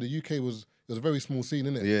 Remember, the UK it was a very small scene,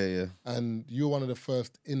 innit? Yeah. And you were one of the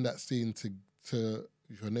first in that scene to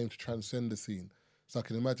your name to transcend the scene. So I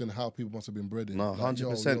can imagine how people must have been bred in. No,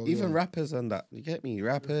 100%. Even rappers and that. You get me?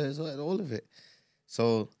 Rappers, all of it.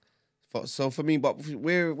 So So for me, but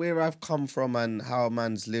where I've come from and how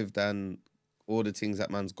man's lived and all the things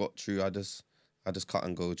that man's got through, I just cut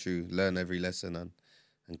and go through, learn every lesson and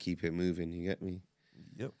keep it moving. You get me?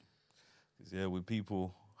 Yep. Yeah, with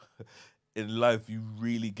people in life, you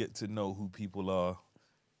really get to know who people are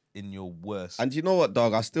in your worst. And you know what,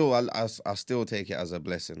 dog? I still take it as a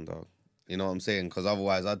blessing, dog. You know what I'm saying? Because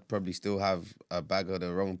otherwise, I'd probably still have a bag of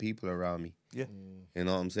the wrong people around me. Yeah. You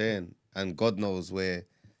know what I'm saying? And God knows where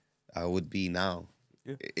I would be now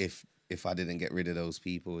if I didn't get rid of those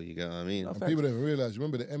people. You get what I mean? And people don't even realise.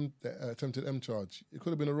 Remember the attempted M charge? It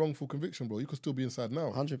could have been a wrongful conviction, bro. You could still be inside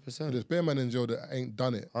now. 100%. There's bare man in jail that ain't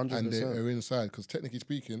done it, 100%. and they are inside. Because technically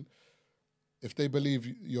speaking, if they believe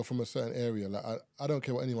you're from a certain area, like I don't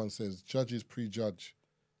care what anyone says, judges prejudge.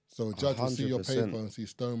 So a judge will see your 100%. paper and see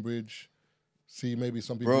Stonebridge, see maybe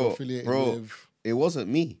some people you're affiliated with. It wasn't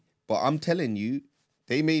me, but I'm telling you,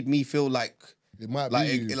 they made me feel like it might like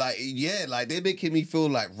be you. like they're making me feel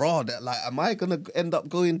like raw. That like, am I gonna end up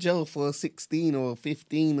going jail for 16 or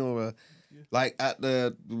 15 or like at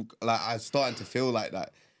the like I'm starting to feel like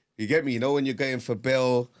that. You get me? You know when you're going for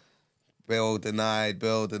bail denied.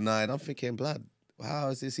 I'm thinking, blood, how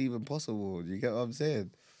is this even possible? You get what I'm saying?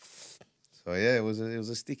 So yeah, it was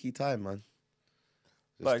a sticky time, man.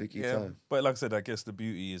 Time. But like I said, I guess the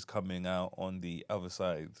beauty is coming out on the other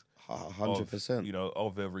side. 100%. You know,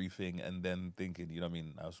 of everything, and then thinking, you know what I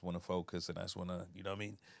mean, I just want to focus and I just want to, you know what I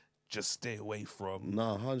mean, just stay away from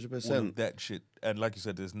 100%. all of that shit. And like you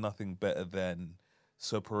said, there's nothing better than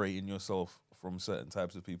separating yourself from certain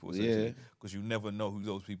types of people, essentially. Because you never know who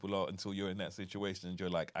those people are until you're in that situation and you're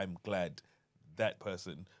like, I'm glad that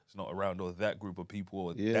person is not around, or that group of people,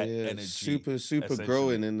 or that energy. Super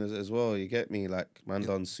growing in as well. You get me? Like, man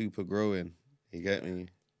done super growing. You get me?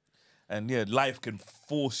 And yeah, life can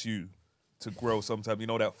force you to grow sometimes. You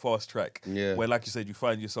know, that fast track. Yeah. Where, like you said, you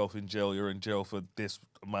find yourself in jail, you're in jail for this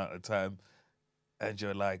amount of time, and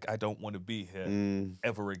you're like, I don't want to be here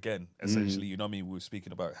ever again, essentially. You know what I mean? We were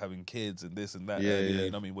speaking about having kids and this and that earlier,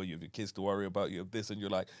 you know what I mean? Where you have your kids to worry about, you have this, and you're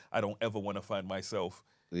like, I don't ever want to find myself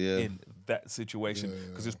in that situation.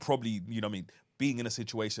 Because it's probably, you know what I mean, being in a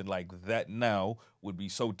situation like that now would be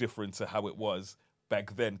so different to how it was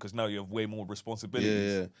back then, because now you have way more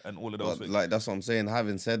responsibilities and all of those things. Like, that's what I'm saying.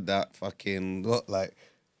 Having said that, fucking, like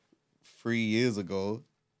 3 years ago,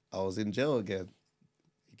 I was in jail again.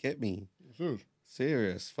 You get me?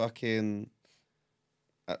 Serious. Fucking,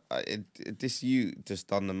 this youth just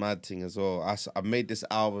done the mad thing as well. I made this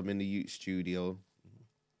album in the youth studio.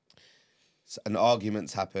 And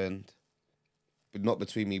arguments happened, but not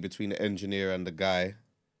between me, between the engineer and the guy.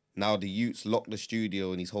 Now the youth's locked the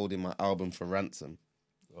studio and he's holding my album for ransom.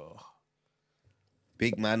 Oh.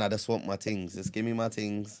 Big man, I just want my things. Just give me my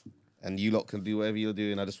things. And you lot can do whatever you're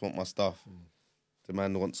doing. I just want my stuff. The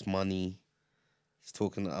man wants money. He's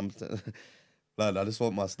talking, Lad, I just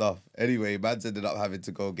want my stuff. Anyway, man's ended up having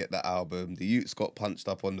to go get that album. The youth's got punched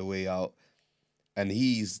up on the way out. And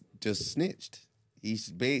he's just snitched.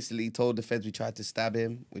 He's basically told the feds we tried to stab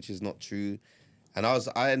him, which is not true. And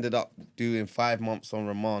I ended up doing 5 months on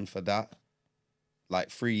remand for that,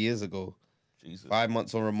 like 3 years ago. Jesus. 5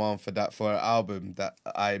 months on remand for that, for an album that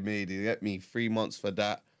I made. You get me? 3 months for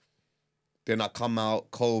that. Then I come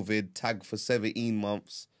out, COVID, tagged for 17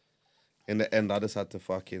 months. In the end, I just had to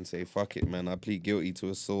fucking say, fuck it, man. I plead guilty to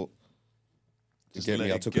assault. You get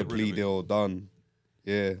me? I took a plea deal, done.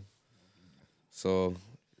 Yeah. So...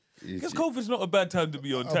 Because COVID's not a bad time to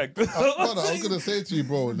be on tag. I was going to say to you,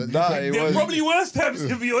 bro. There was probably worse times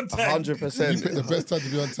to be on tag. 100%. You picked the best time to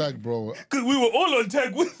be on tag, bro. Because we were all on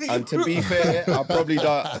tag with you. And to be fair,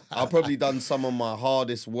 I've probably done some of my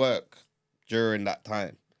hardest work during that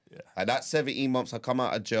time. Yeah. Like that 17 months I come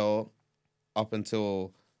out of jail up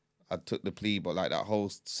until I took the plea, but like that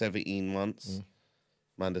whole 17 months,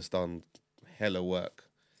 man, just done hella work.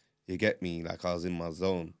 You get me? Like I was in my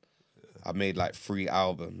zone. I made like 3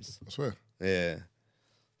 albums. I swear. Yeah.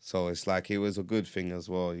 So it's like, it was a good thing as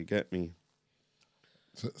well. You get me?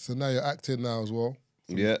 So now you're acting now as well.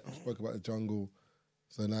 So yeah. You spoke about the jungle.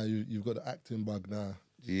 So now you've got the acting bug now.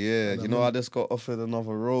 Yeah. You know, I just got offered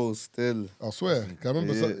another role still. I swear. I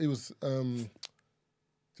remember he was,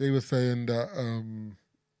 Jay was saying that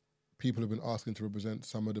people have been asking to represent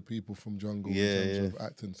some of the people from jungle in terms of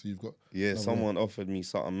acting. So you've got... Yeah, someone offered me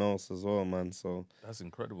something else as well, man. So that's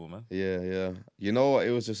incredible, man. Yeah. You know what? It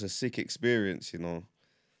was just a sick experience, you know.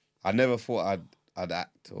 I never thought I'd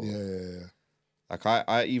act. Or, yeah. Like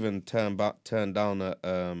I even turned down a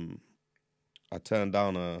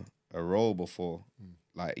role before,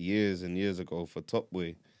 like years and years ago for Top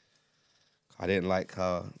Boy. I didn't like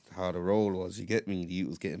how the role was. You get me? You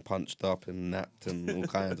was getting punched up and napped and all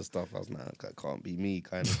kinds of stuff. I was like, that can't be me,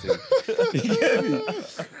 kind of thing. You get me?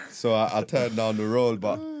 So I turned down the role,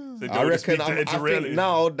 but I reckon I think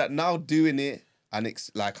now doing it, and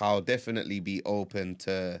it's like I'll definitely be open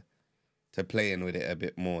to playing with it a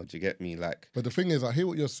bit more. Do you get me? Like, but the thing is, I hear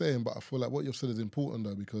what you're saying, but I feel like what you've said is important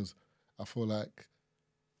though, because I feel like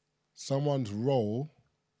someone's role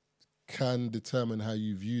can determine how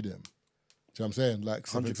you view them. Do you know what I'm saying? Like,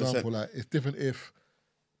 so for 100%. example, like it's different if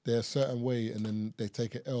they're a certain way and then they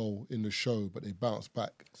take an L in the show, but they bounce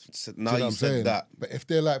back. So now you said that. But if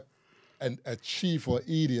they're like a chief or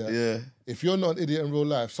idiot, if you're not an idiot in real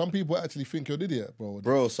life, some people actually think you're an idiot, bro.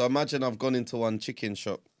 Bro, so imagine I've gone into one chicken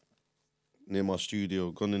shop near my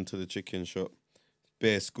studio, gone into the chicken shop,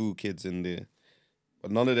 bare school kids in there.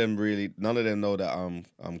 But none of them know that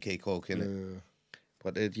I'm K-Coke, innit? Yeah.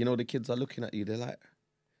 But you know, the kids are looking at you, they're like,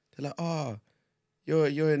 oh,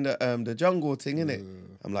 you're in the jungle thing, innit?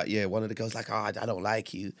 I'm like, yeah. One of the girls like, oh, I don't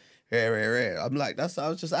like you. I'm like, I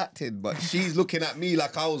was just acting, but she's looking at me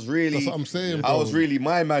like I was really. That's what I'm saying, bro. I was really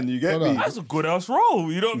my man. You get me? That's a good ass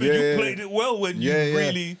role. You know what I mean? You played it well when you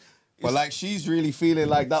really. But like, she's really feeling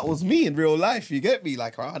like that was me in real life. You get me?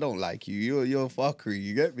 Like, oh, I don't like you. You're a fuckery.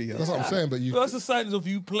 You get me? That's what I'm saying. But that's the signs of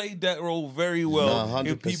you played that role very well. 100%.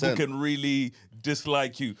 If people can really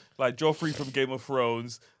dislike you, like Joffrey from Game of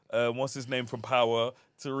Thrones. What's his name from Power?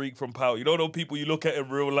 Tariq from Power. You don't know people you look at in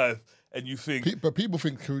real life and you think... But people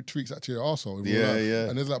think Tariq's actually an arsehole in real life. Yeah.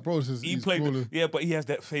 And it's like, bro, he's played... but he has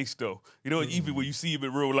that face though. You know, even when you see him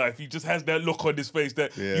in real life, he just has that look on his face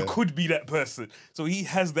that you could be that person. So he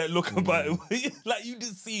has that look about him. Like, you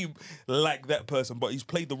just see him like that person, but he's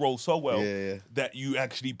played the role so well that you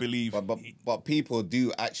actually believe... But people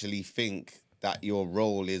do actually think that your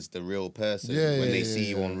role is the real person when they see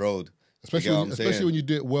you on road. Especially when you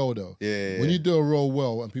do it well, though. When you do a role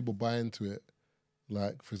well and people buy into it,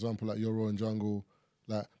 like, for example, like your role in Jungle,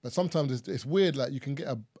 like, but sometimes it's weird, like, you can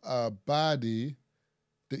get a baddie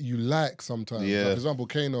that you like sometimes. Like, for example,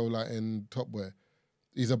 Kano, like, in Top Boy,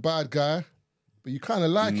 he's a bad guy, but you kind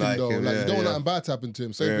of like him, though. Like, you don't want nothing bad to happen to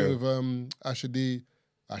him. Same thing with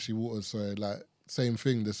Ashley Waters, sorry, like, same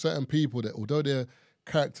thing. There's certain people that, although their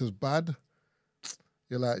character's bad,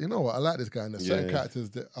 you're like, you know what, I like this guy. And there's certain characters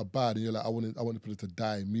that are bad, and you're like, I want the person to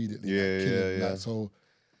die immediately. Like, so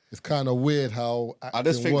it's kind of weird how acting I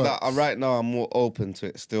just think works. that right now I'm more open to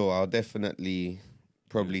it still. I'll definitely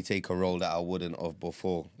probably take a role that I wouldn't have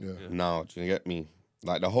before. Now, do you get me?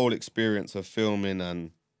 Like, the whole experience of filming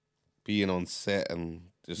and being on set and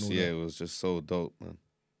just, it was just so dope, man.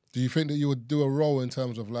 Do you think that you would do a role in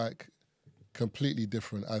terms of, like, completely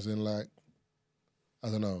different, as in, like, I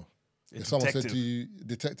don't know, if someone said to you,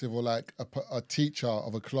 detective, or like a teacher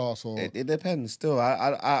of a class, or it depends. Still,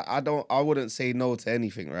 I wouldn't say no to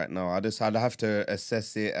anything right now. I'd have to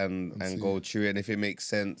assess it and go through it, and if it makes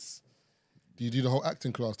sense. Do you do the whole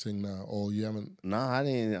acting class thing now, or you haven't? Nah, I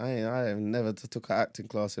have never took an acting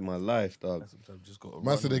class in my life, dog.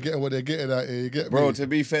 Man, so they're getting what they're getting at here. You get bro, me? To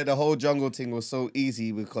be fair, the whole jungle thing was so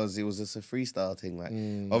easy because it was just a freestyle thing. Like,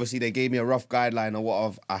 obviously they gave me a rough guideline of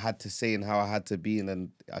what I had to say and how I had to be, and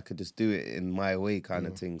then I could just do it in my way, kind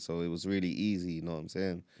of thing. So it was really easy. You know what I'm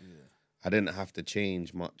saying? Yeah. I didn't have to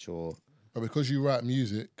change much, or. But because you write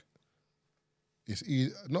music, it's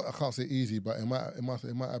easy. Not, I can't say easy, but it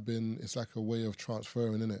might have been. It's like a way of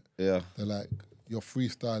transferring, innit? Yeah. They're like, you're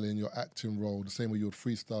freestyling your acting role the same way you would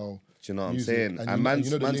freestyle. Do you know what music. I'm saying? And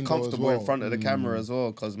man's comfortable in front of the camera as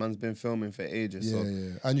well, because man's been filming for ages. Yeah,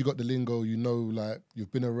 yeah. And you got the lingo. You know, like,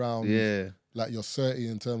 you've been around. Yeah. Like, you're 30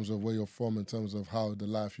 in terms of where you're from, in terms of how the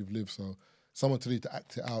life you've lived. So someone to need to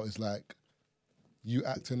act it out is like you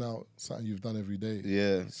acting out something you've done every day.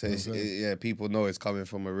 Yeah. So people know it's coming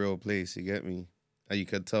from a real place. You get me? And you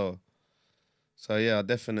could tell. So yeah,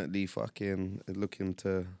 definitely fucking looking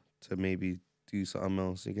to maybe do something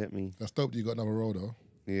else. You get me? That's dope that you got another role though.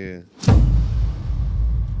 Yeah.